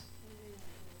remains.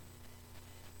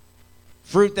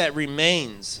 Fruit that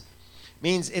remains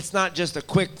means it's not just a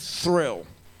quick thrill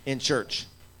in church.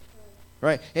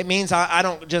 Right? It means I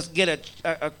don't just get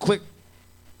a quick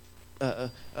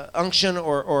unction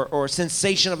or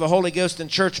sensation of the Holy Ghost in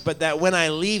church, but that when I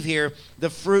leave here,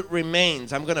 the fruit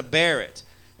remains. I'm going to bear it.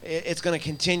 It's going to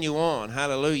continue on.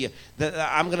 Hallelujah.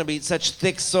 I'm going to be such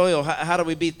thick soil. How do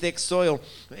we be thick soil?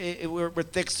 We're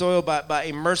thick soil by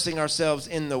immersing ourselves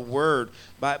in the Word,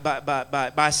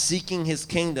 by seeking His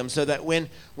kingdom, so that when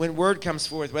Word comes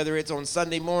forth, whether it's on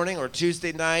Sunday morning or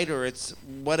Tuesday night or it's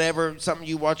whatever, something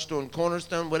you watched on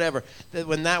Cornerstone, whatever, that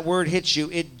when that Word hits you,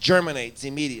 it germinates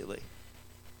immediately.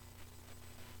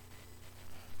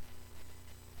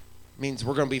 It means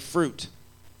we're going to be fruit.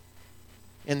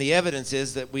 And the evidence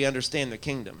is that we understand the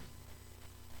kingdom.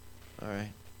 All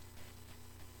right.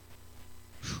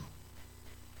 Whew.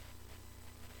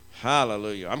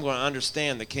 Hallelujah. I'm going to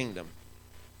understand the kingdom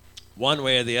one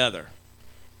way or the other.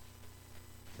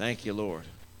 Thank you, Lord.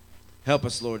 Help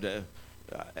us, Lord.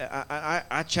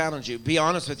 I challenge you. Be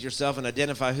honest with yourself and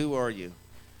identify, who are you?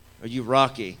 Are you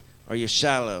rocky? Are you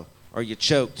shallow? Are you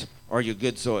choked? Are you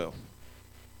good soil?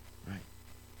 Right.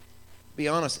 Be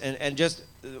honest and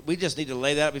we just need to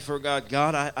lay that before God.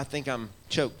 God, I think I'm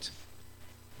choked.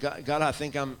 God, I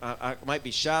think I might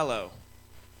be shallow.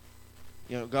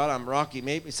 You know, God, I'm rocky.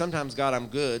 Maybe sometimes, God, I'm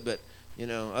good, but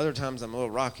other times I'm a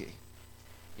little rocky.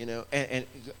 And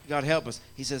God, help us.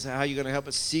 He says, how are you going to help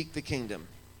us? Seek the kingdom.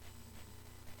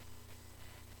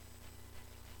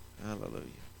 Hallelujah.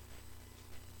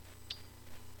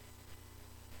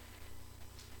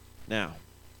 Now,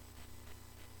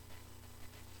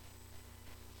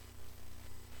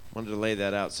 wanted to lay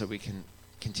that out so we can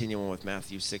continue on with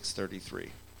Matthew 6:33.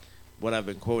 What I've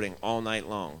been quoting all night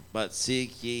long. But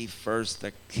seek ye first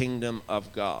the kingdom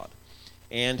of God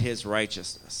and his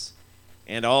righteousness,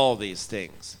 and all these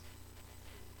things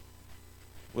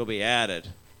will be added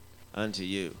unto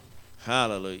you.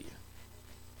 Hallelujah.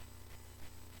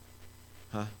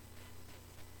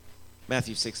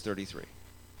 Matthew 6:33.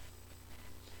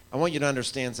 I want you to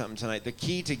understand something tonight. The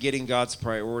key to getting God's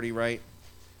priority right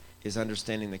is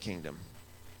understanding the kingdom.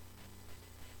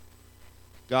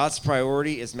 God's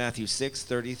priority is Matthew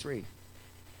 6:33.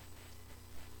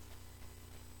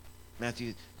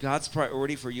 God's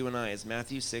priority for you and I is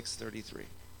Matthew 6:33.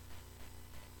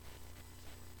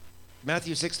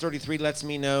 Matthew 6:33 lets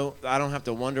me know I don't have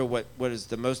to wonder what is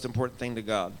the most important thing to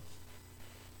God.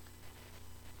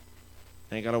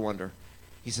 And you got to wonder.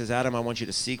 He says, Adam, I want you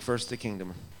to seek first the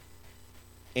kingdom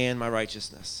and my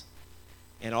righteousness.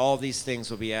 And all these things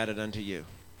will be added unto you.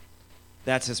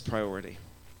 That's his priority.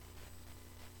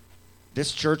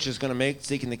 This church is going to make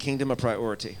seeking the kingdom a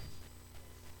priority.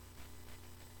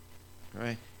 All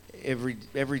right?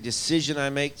 Every decision I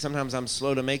make, sometimes I'm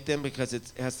slow to make them because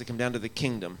it has to come down to the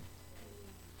kingdom.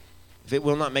 If it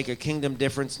will not make a kingdom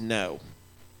difference, no.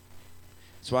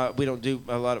 That's why we don't do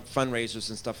a lot of fundraisers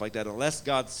and stuff like that. Unless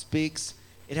God speaks,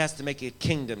 it has to make a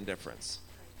kingdom difference.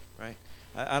 Right?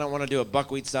 I don't want to do a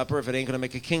buckwheat supper if it ain't going to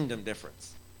make a kingdom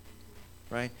difference.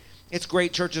 Right? It's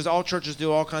great churches. All churches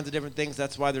do all kinds of different things.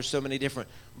 That's why there's so many different.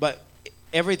 But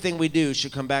everything we do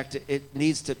should come back to, it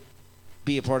needs to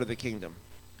be a part of the kingdom.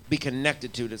 Be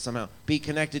connected to it somehow. Be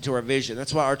connected to our vision.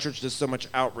 That's why our church does so much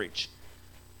outreach.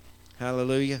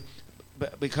 Hallelujah.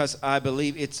 Because I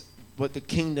believe it's what the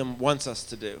kingdom wants us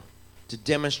to do, to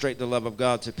demonstrate the love of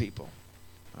God to people.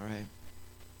 All right.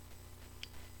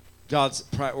 God's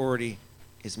priority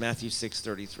is Matthew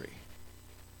 6:33.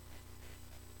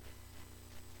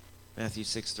 Matthew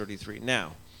 6:33.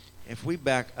 Now, if we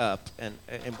back up, and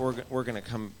we're going to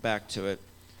come back to it,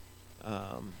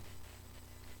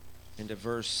 into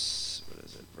verse, what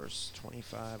is it? Verse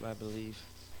 25, I believe.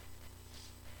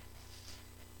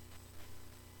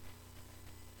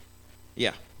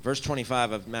 Yeah, verse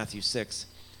 25 of Matthew 6.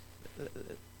 And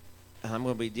I'm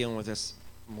going to be dealing with this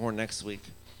more next week,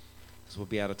 because we'll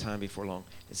be out of time before long.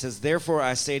 It says, therefore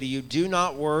I say to you, do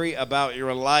not worry about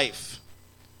your life,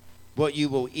 what you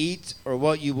will eat or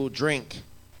what you will drink,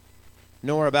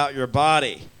 nor about your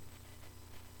body,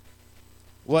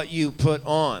 what you put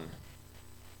on.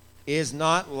 Is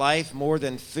not life more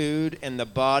than food and the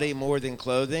body more than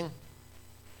clothing?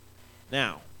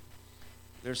 Now,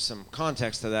 there's some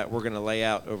context to that we're going to lay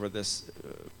out over this.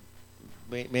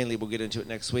 Mainly we'll get into it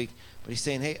next week. But he's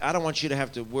saying, hey, I don't want you to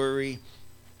have to worry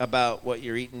about what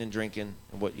you're eating and drinking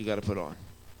and what you got to put on.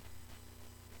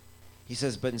 He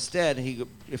says, but instead,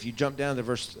 if you jump down to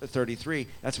verse 33,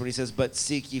 that's what he says, but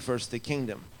seek ye first the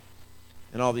kingdom,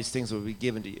 and all these things will be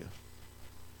given to you.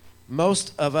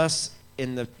 Most of us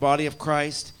in the body of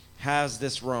Christ has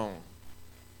this wrong,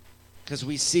 because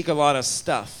we seek a lot of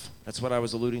stuff. That's what I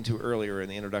was alluding to earlier in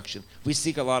the introduction. We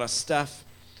seek a lot of stuff,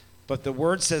 but the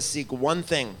word says seek one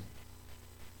thing,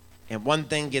 and one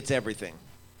thing gets everything: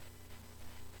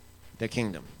 the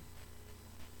kingdom.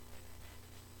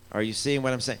 Are you seeing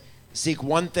what I'm saying? Seek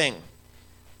one thing.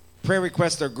 Prayer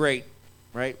requests are great,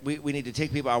 right? We need to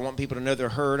take people. I want people to know they're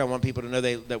heard. I want people to know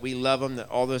that we love them, that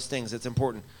all those things. It's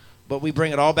important. But we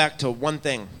bring it all back to one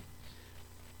thing.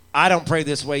 I don't pray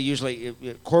this way usually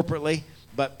corporately,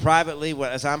 but privately,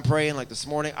 as I'm praying, like this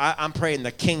morning, I'm praying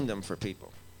the kingdom for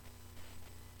people.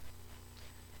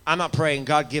 I'm not praying,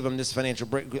 God, give them this financial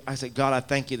break. I say, God, I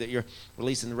thank you that you're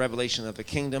releasing the revelation of the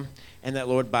kingdom, and that,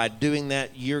 Lord, by doing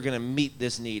that, you're going to meet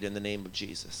this need in the name of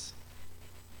Jesus.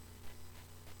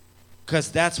 Because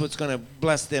that's what's going to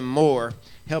bless them more,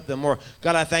 help them more.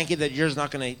 God, I thank you that you're not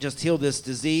going to just heal this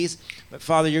disease, but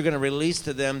Father, you're going to release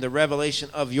to them the revelation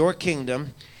of your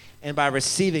kingdom, and by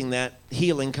receiving that,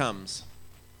 healing comes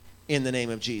in the name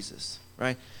of Jesus,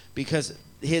 right? Because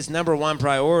his number one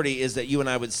priority is that you and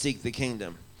I would seek the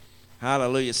kingdom.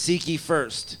 Hallelujah. Seek ye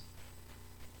first.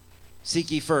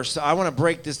 Seek ye first. So I want to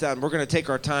break this down. We're going to take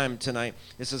our time tonight.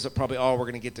 This is probably all we're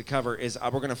going to get to cover, is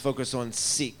we're going to focus on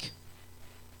seek.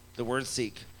 The word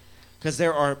seek, because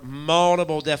there are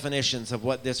multiple definitions of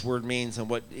what this word means, and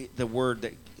what the word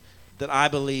that I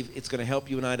believe it's going to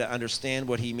help you and I to understand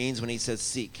what he means when he says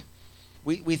seek.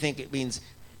 We think it means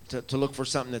to look for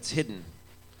something that's hidden.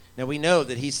 Now we know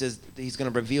that he says that he's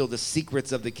going to reveal the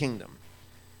secrets of the kingdom.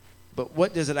 But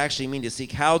what does it actually mean to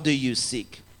seek? How do you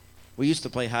seek? We used to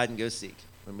play hide and go seek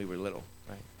when we were little,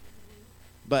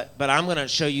 right? But I'm going to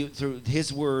show you through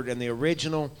his word and the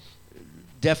original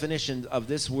definition of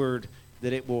this word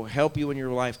that it will help you in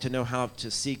your life to know how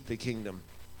to seek the kingdom.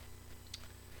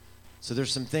 So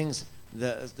there's some things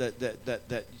there's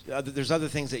other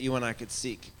things that you and I could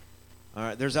seek. All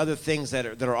right, there's other things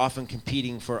that are often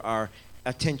competing for our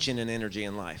attention and energy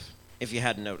in life, if you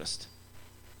hadn't noticed.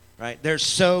 Right? There's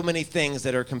so many things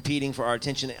that are competing for our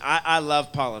attention. I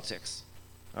love politics.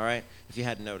 All right, if you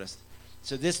hadn't noticed.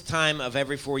 So this time of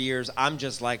every 4 years, I'm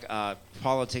just like a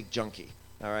politic junkie.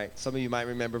 All right, some of you might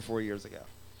remember 4 years ago.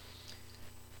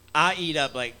 I eat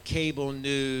up like cable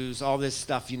news, all this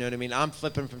stuff, you know what I mean? I'm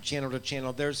flipping from channel to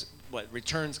channel. There's,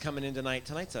 returns coming in tonight.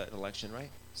 Tonight's an election, right?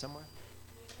 Somewhere?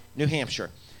 New Hampshire.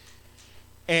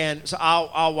 And so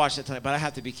I'll watch it tonight, but I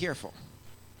have to be careful.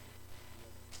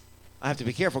 I have to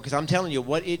be careful, because I'm telling you,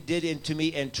 what it did to me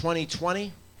in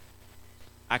 2020,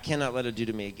 I cannot let it do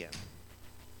to me again.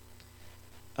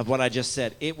 of what I just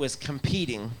said. It was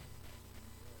competing.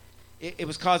 It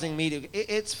was causing me to.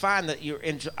 It's fine that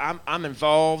I'm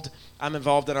involved. I'm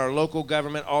involved in our local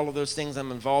government, all of those things.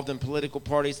 I'm involved in political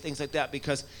parties, things like that,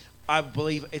 because I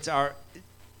believe it's our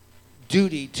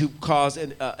duty to cause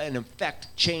and effect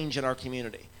change in our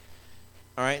community.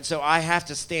 All right, so I have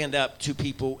to stand up to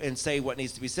people and say what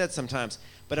needs to be said sometimes.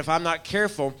 But if I'm not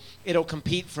careful, it'll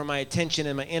compete for my attention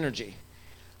and my energy.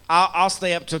 I'll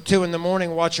stay up till 2 in the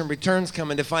morning watching returns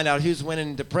coming to find out who's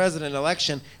winning the president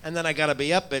election, and then I got to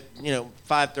be up at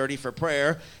 5:30 for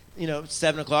prayer.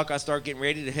 7 o'clock I start getting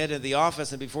ready to head to the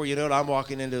office, and before you know it, I'm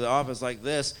walking into the office like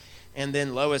this, and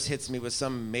then Lois hits me with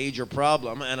some major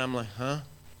problem, and I'm like, huh?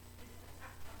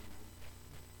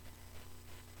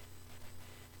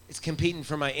 It's competing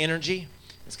for my energy.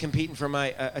 It's competing for my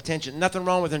attention. Nothing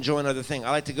wrong with enjoying other things. I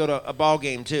like to go to a ball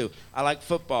game too. I like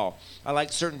football. I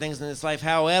like certain things in this life.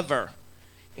 However,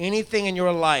 anything in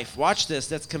your life, watch this,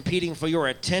 that's competing for your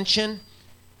attention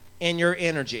and your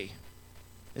energy.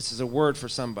 This is a word for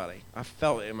somebody. I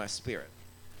felt it in my spirit.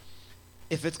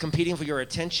 If it's competing for your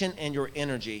attention and your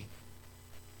energy,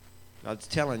 God's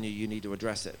telling you need to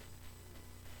address it.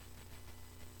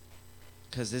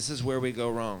 Because this is where we go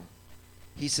wrong.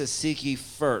 He says, seek ye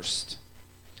first.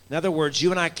 In other words,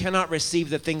 you and I cannot receive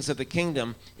the things of the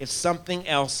kingdom if something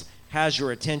else has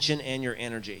your attention and your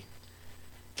energy.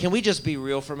 Can we just be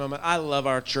real for a moment? I love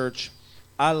our church.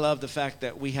 I love the fact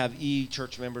that we have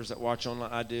church members that watch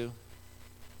online. I do.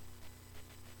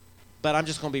 But I'm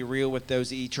just going to be real with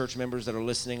those church members that are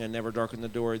listening and never darken the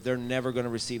door. They're never going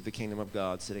to receive the kingdom of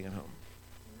God sitting at home.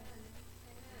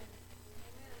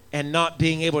 And not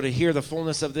being able to hear the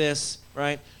fullness of this,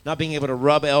 right? Not being able to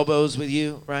rub elbows with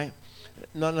you, right?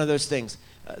 None of those things.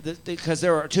 Because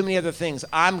there are too many other things.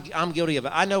 I'm guilty of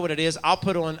it. I know what it is. I'll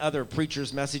put on other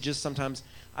preachers' messages. Sometimes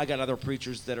I got other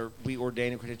preachers that we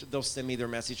ordain and credentialed. They'll send me their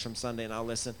message from Sunday and I'll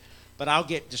listen. But I'll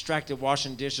get distracted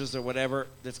washing dishes or whatever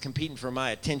that's competing for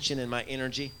my attention and my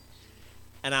energy.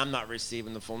 And I'm not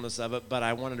receiving the fullness of it. But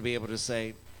I wanted to be able to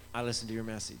say, I listened to your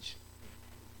message.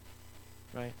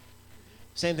 Right?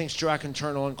 Same thing's true. I can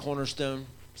turn on Cornerstone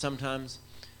sometimes.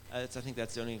 I think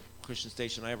that's the only Christian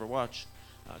station I ever watch,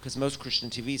 because most Christian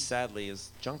TV, sadly,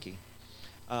 is junky.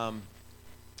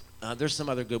 There's some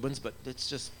other good ones, but it's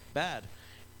just bad.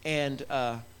 And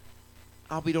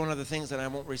I'll be doing other things and I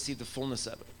won't receive the fullness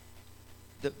of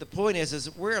it. The point is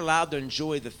we're allowed to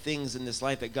enjoy the things in this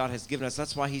life that God has given us.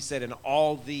 That's why he said, in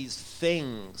all these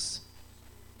things.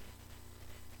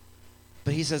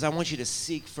 But he says, I want you to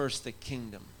seek first the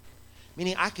kingdom.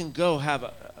 Meaning I can go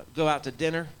out to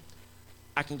dinner.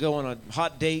 I can go on a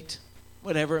hot date,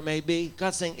 whatever it may be.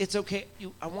 God's saying, it's okay.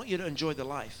 I want you to enjoy the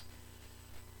life.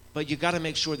 But you got to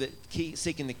make sure that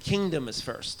seeking the kingdom is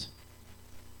first.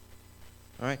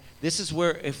 All right? This is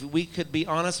where, if we could be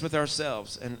honest with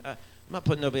ourselves, and I'm not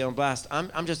putting nobody on blast.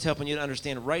 I'm just helping you to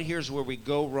understand right here's where we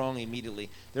go wrong immediately.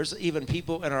 There's even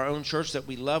people in our own church that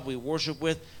we love, we worship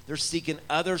with. They're seeking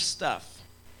other stuff.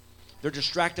 They're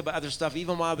distracted by other stuff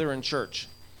even while they're in church.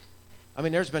 I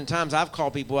mean, there's been times I've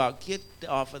called people out, get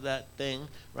off of that thing,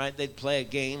 right? They'd play a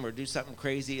game or do something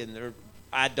crazy, and they're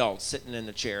adults sitting in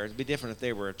the chair. It'd be different if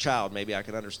they were a child. Maybe I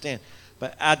could understand.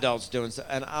 But adults doing stuff.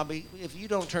 And if you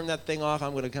don't turn that thing off,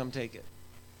 I'm going to come take it.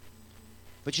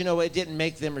 But you know, it didn't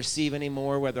make them receive any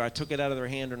more, whether I took it out of their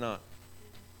hand or not.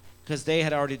 Because they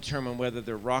had already determined whether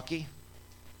they're rocky,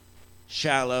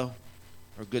 shallow,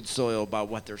 or good soil by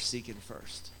what they're seeking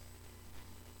first.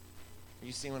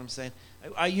 You see what I'm saying?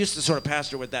 I used to sort of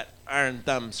pastor with that iron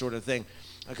thumb sort of thing,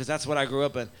 because that's what I grew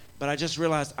up in. But I just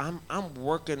realized I'm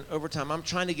working overtime. I'm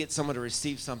trying to get someone to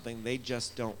receive something they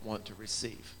just don't want to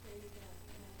receive.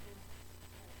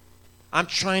 I'm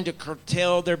trying to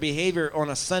curtail their behavior on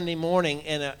a Sunday morning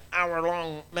in an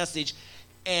hour-long message,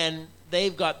 and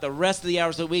they've got the rest of the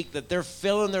hours of the week that they're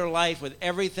filling their life with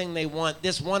everything they want.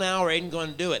 This 1 hour ain't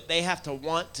going to do it. They have to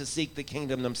want to seek the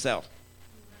kingdom themselves.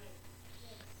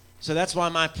 So that's why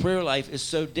my prayer life is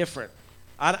so different.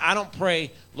 I don't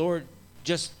pray, Lord,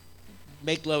 just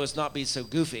make Lois not be so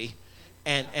goofy,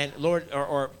 and Lord,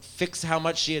 or fix how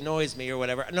much she annoys me or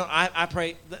whatever. No, I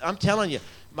pray, I'm telling you,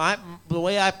 the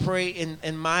way I pray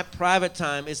in my private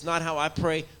time is not how I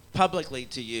pray publicly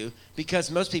to you, because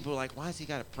most people are like, why has he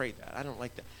got to pray that? I don't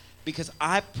like that. Because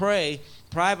I pray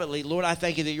privately, Lord, I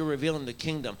thank you that you're revealing the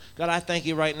kingdom. God, I thank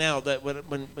you right now that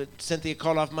when Cynthia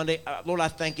called off Monday, Lord, I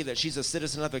thank you that she's a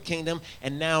citizen of the kingdom.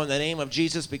 And now in the name of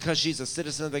Jesus, because she's a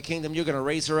citizen of the kingdom, you're going to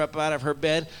raise her up out of her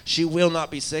bed. She will not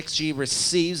be sick. She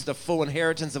receives the full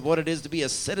inheritance of what it is to be a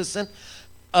citizen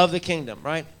of the kingdom,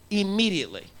 right?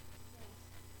 Immediately.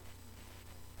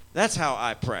 That's how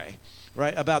I pray,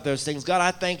 right, about those things. God,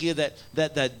 I thank you that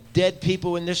the dead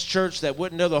people in this church that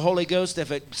wouldn't know the Holy Ghost, if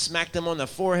it smacked them on the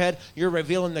forehead, you're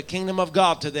revealing the kingdom of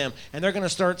God to them. And they're going to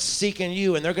start seeking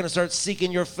you, and they're going to start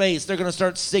seeking your face. They're going to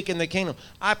start seeking the kingdom.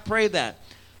 I pray that.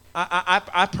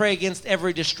 I pray against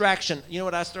every distraction. You know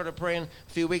what I started praying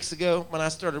a few weeks ago when I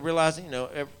started realizing,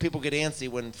 people get antsy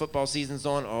when football season's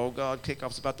on. Oh, God,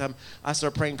 kickoff's about to happen. I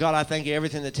started praying, God, I thank you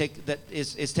everything that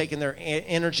is taking their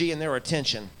energy and their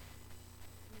attention.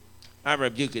 I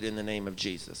rebuke it in the name of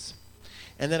Jesus.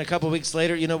 And then a couple weeks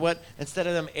later, you know what? Instead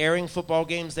of them airing football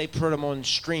games, they put them on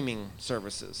streaming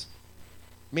services.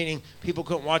 Meaning people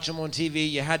couldn't watch them on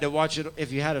TV. You had to watch it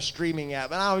if you had a streaming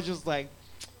app. And I was just like,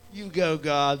 you go,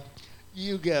 God.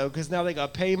 You go. Because now they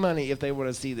got to pay money if they want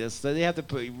to see this. So they have to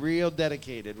be real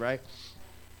dedicated, right?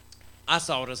 I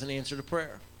saw it as an answer to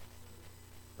prayer.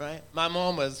 Right? My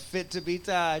mom was fit to be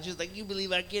tied. She's like, you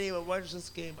believe I can't even watch this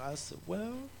game? I said,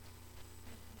 well,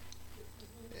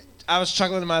 I was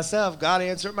chuckling to myself. God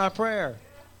answered my prayer.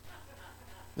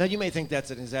 Now, you may think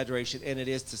that's an exaggeration, and it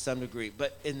is to some degree.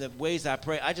 But in the ways I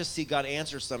pray, I just see God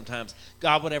answer sometimes.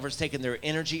 God, whatever's taking their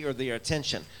energy or their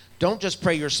attention. Don't just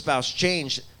pray your spouse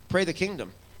change. Pray the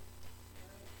kingdom.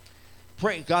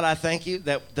 Pray, God, I thank you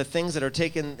that the things that are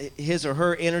taking his or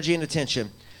her energy and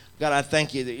attention, God, I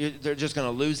thank you that they're just going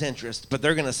to lose interest. But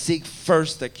they're going to seek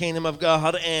first the kingdom of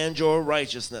God and your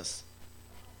righteousness.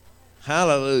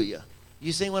 Hallelujah.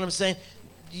 You see what I'm saying?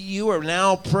 You are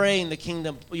now praying the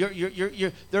kingdom.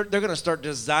 They're going to start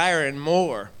desiring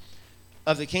more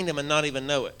of the kingdom and not even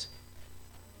know it.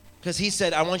 Because he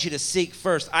said, I want you to seek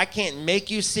first. I can't make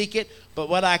you seek it, but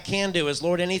what I can do is,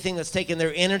 Lord, anything that's taking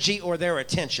their energy or their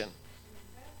attention.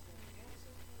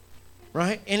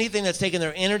 Right? Anything that's taking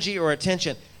their energy or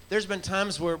attention. There's been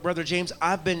times where, Brother James,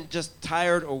 I've been just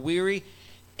tired or weary,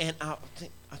 and I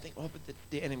think, oh, but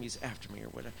the enemy's after me or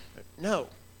whatever. No.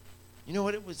 You know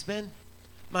what it was been?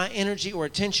 My energy or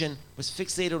attention was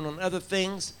fixated on other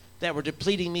things that were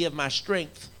depleting me of my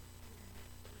strength.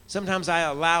 Sometimes I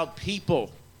allowed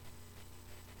people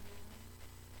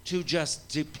to just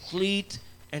deplete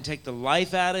and take the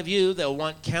life out of you. They'll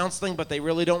want counseling, but they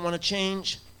really don't want to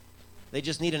change. They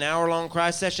just need an hour-long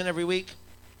cry session every week.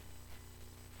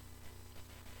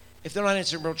 If they're not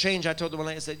interested in real change, I told the one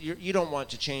lady, I said, you don't want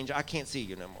to change. I can't see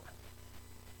you no more.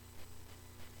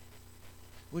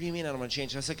 What do you mean I don't want to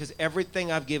change? I said, because everything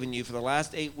I've given you for the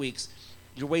last 8 weeks,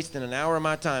 you're wasting an hour of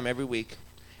my time every week,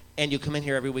 and you come in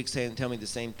here every week saying, tell me the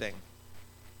same thing.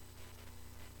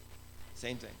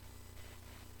 Same thing.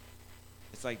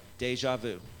 It's like deja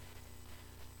vu.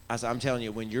 I said, I'm telling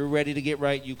you, when you're ready to get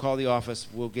right, you call the office,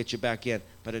 we'll get you back in.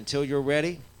 But until you're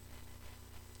ready,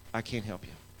 I can't help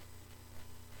you.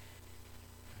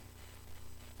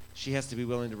 She has to be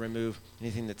willing to remove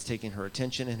anything that's taking her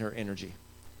attention and her energy.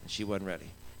 And she wasn't ready.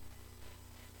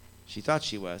 She thought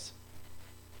she was.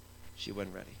 She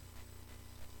wasn't ready.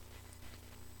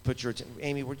 Put your attention.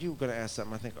 Amy, were you going to ask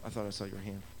something? I thought I saw your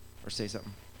hand. Or say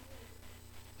something.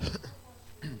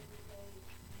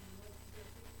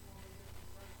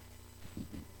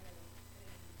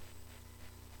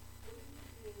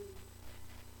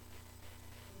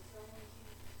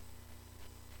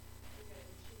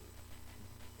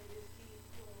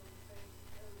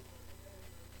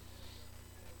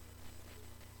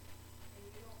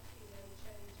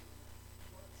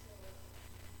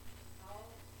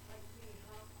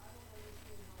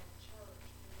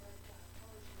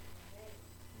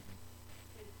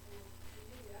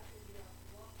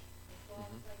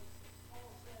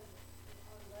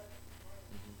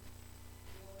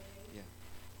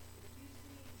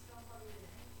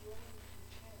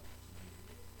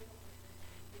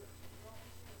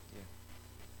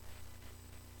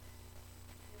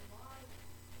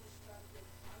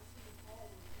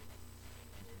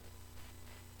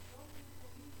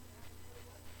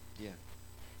 Yeah.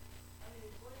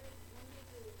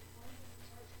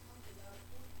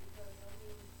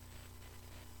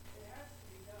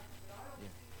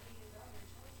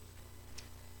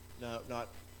 No,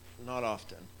 not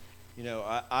often.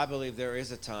 I believe there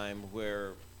is a time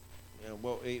where,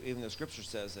 even the scripture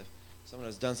says if someone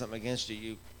has done something against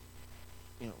you,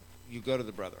 you go to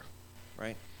the brother,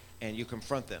 right? And you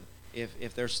confront them.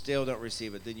 If they still don't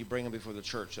receive it, then you bring them before the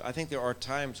church. I think there are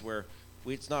times where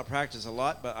it's not practiced a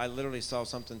lot, but I literally saw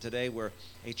something today where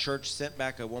a church sent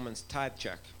back a woman's tithe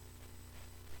check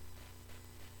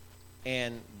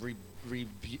and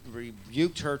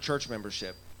rebuked her church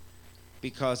membership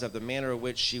because of the manner in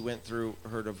which she went through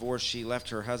her divorce. She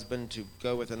left her husband to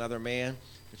go with another man.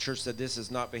 The church said, this is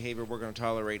not behavior we're going to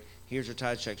tolerate. Here's your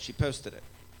tithe check. She posted it.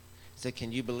 Said,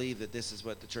 can you believe that this is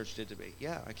what the church did to me?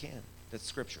 Yeah, I can. that's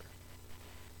Scripture.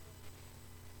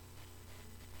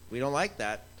 We don't like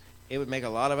that. It would make a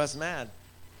lot of us mad.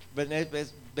 But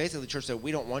basically the church said,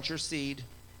 we don't want your seed.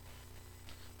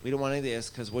 We don't want any of this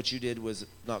because what you did was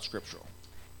not scriptural.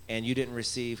 And you didn't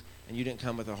receive, and you didn't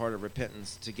come with a heart of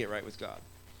repentance to get right with God.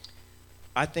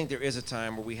 I think there is a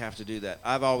time where we have to do that.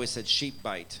 I've always said sheep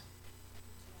bite.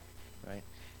 Right?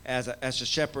 As a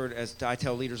shepherd, as I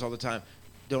tell leaders all the time,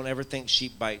 don't ever think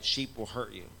sheep bite. Sheep will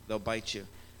hurt you. They'll bite you.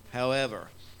 However,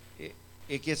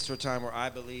 it gets to a time where I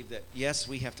believe that, yes,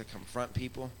 we have to confront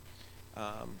people.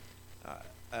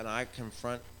 And I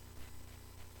confront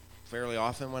fairly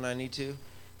often when I need to.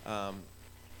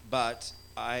 But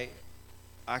I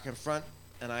confront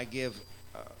and I give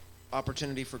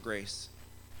opportunity for grace.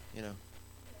 You know,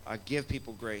 I give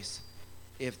people grace.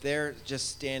 If they're just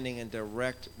standing in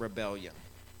direct rebellion,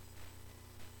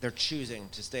 they're choosing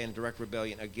to stay in direct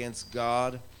rebellion against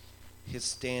God, His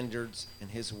standards, and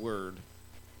His word,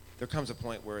 there comes a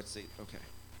point where it's okay.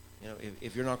 You know,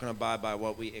 if you're not going to abide by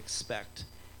what we expect,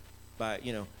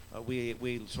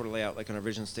 we sort of lay out like in our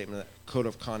vision statement, that code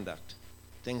of conduct,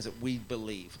 things that we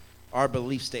believe. Our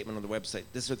belief statement on the website,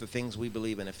 these are the things we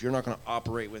believe in. If you're not going to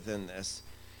operate within this,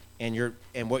 and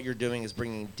what you're doing is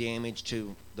bringing damage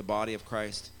to the body of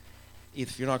Christ,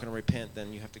 if you're not going to repent,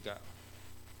 then you have to go.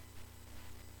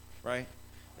 Right?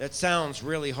 That sounds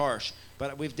really harsh,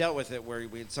 but we've dealt with it where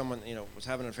we had someone, was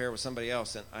having an affair with somebody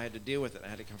else, and I had to deal with it. I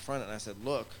had to confront it, and I said,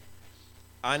 look,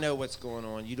 I know what's going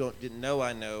on. You didn't know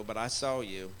I know, but I saw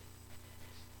you,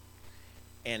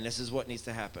 and this is what needs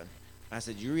to happen. I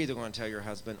said, you're either going to tell your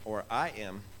husband or I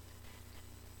am,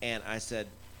 and I said,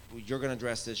 well, you're going to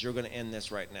address this. You're going to end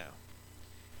this right now.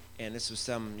 And this was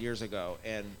some years ago,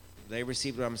 and they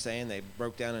received what I'm saying. They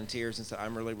broke down in tears and said,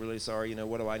 I'm really, really sorry.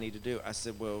 What do I need to do? I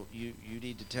said, well, you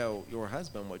need to tell your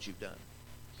husband what you've done.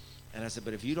 And I said,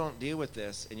 but if you don't deal with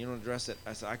this and you don't address it,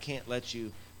 I said, I can't let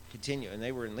you continue. And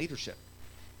they were in leadership.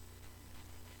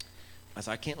 I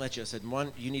said, I can't let you. I said,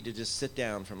 one, you need to just sit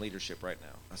down from leadership right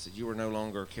now. I said, you are no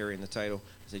longer carrying the title.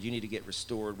 I said, you need to get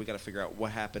restored. We got to figure out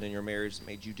what happened in your marriage that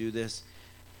made you do this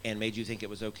and made you think it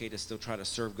was okay to still try to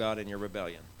serve God in your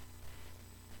rebellion.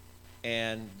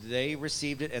 And they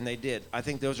received it, and they did. I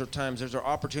think those are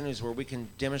opportunities where we can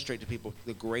demonstrate to people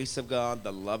the grace of God,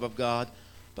 the love of God,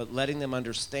 but letting them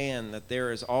understand that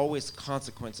there is always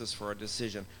consequences for a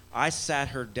decision. I sat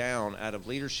her down out of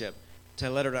leadership to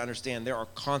let her to understand there are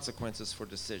consequences for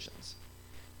decisions.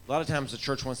 A lot of times the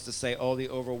church wants to say, oh, the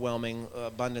overwhelming,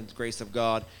 abundant grace of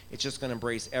God, it's just going to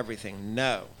embrace everything.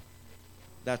 No,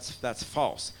 that's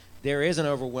false. There is an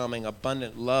overwhelming,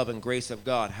 abundant love and grace of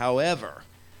God. However,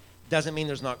 doesn't mean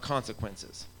there's not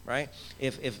consequences, right?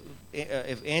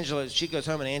 If Angela, she goes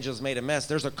home and Angela's made a mess,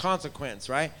 there's a consequence,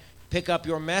 right? Pick up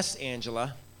your mess,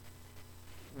 Angela.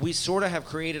 We sort of have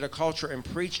created a culture and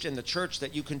preached in the church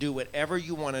that you can do whatever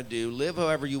you want to do, live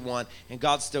however you want, and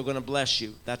God's still going to bless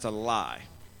you. That's a lie.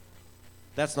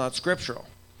 That's not scriptural.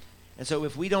 And so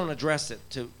if we don't address it,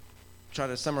 to try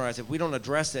to summarize, if we don't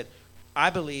address it, I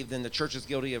believe then the church is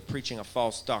guilty of preaching a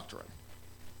false doctrine,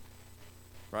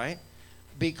 right?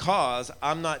 Because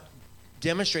I'm not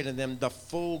demonstrating them the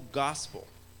full gospel,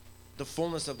 the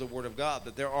fullness of the Word of God,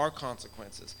 that there are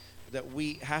consequences, that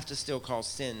we have to still call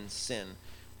sin, sin.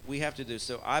 We have to do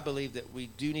so. I believe that we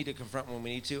do need to confront when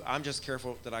we need to. I'm just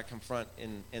careful that I confront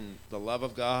in the love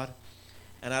of God,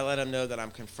 and I let them know that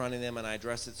I'm confronting them and I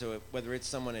address it. So whether it's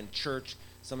someone in church,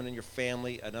 someone in your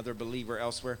family, another believer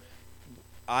elsewhere,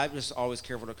 I'm just always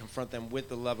careful to confront them with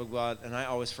the love of God, and I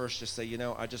always first just say,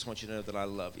 I just want you to know that I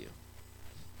love you.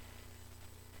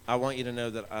 I want you to know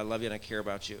that I love you and I care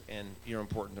about you and you're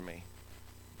important to me.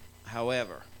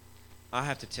 However, I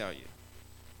have to tell you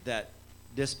that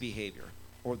this behavior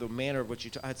or the manner of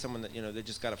which I had someone that, they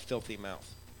just got a filthy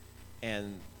mouth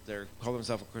and they're call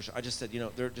themselves a Christian. I just said,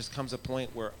 there just comes a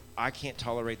point where I can't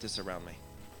tolerate this around me.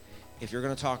 If you're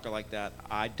going to talk like that,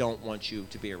 I don't want you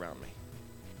to be around me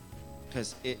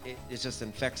because it just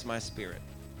infects my spirit.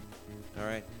 All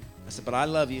right? I said, but I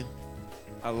love you.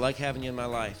 I like having you in my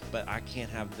life, but I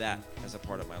can't have that as a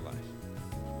part of my life.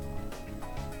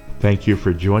 Thank you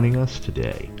for joining us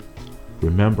today.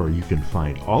 Remember, you can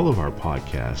find all of our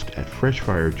podcasts at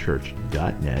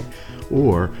freshfirechurch.net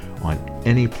or on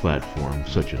any platform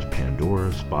such as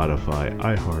Pandora, Spotify,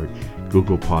 iHeart,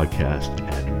 Google Podcast,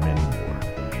 and many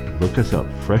more. Look us up,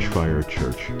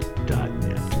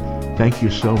 freshfirechurch.net. Thank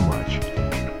you so much.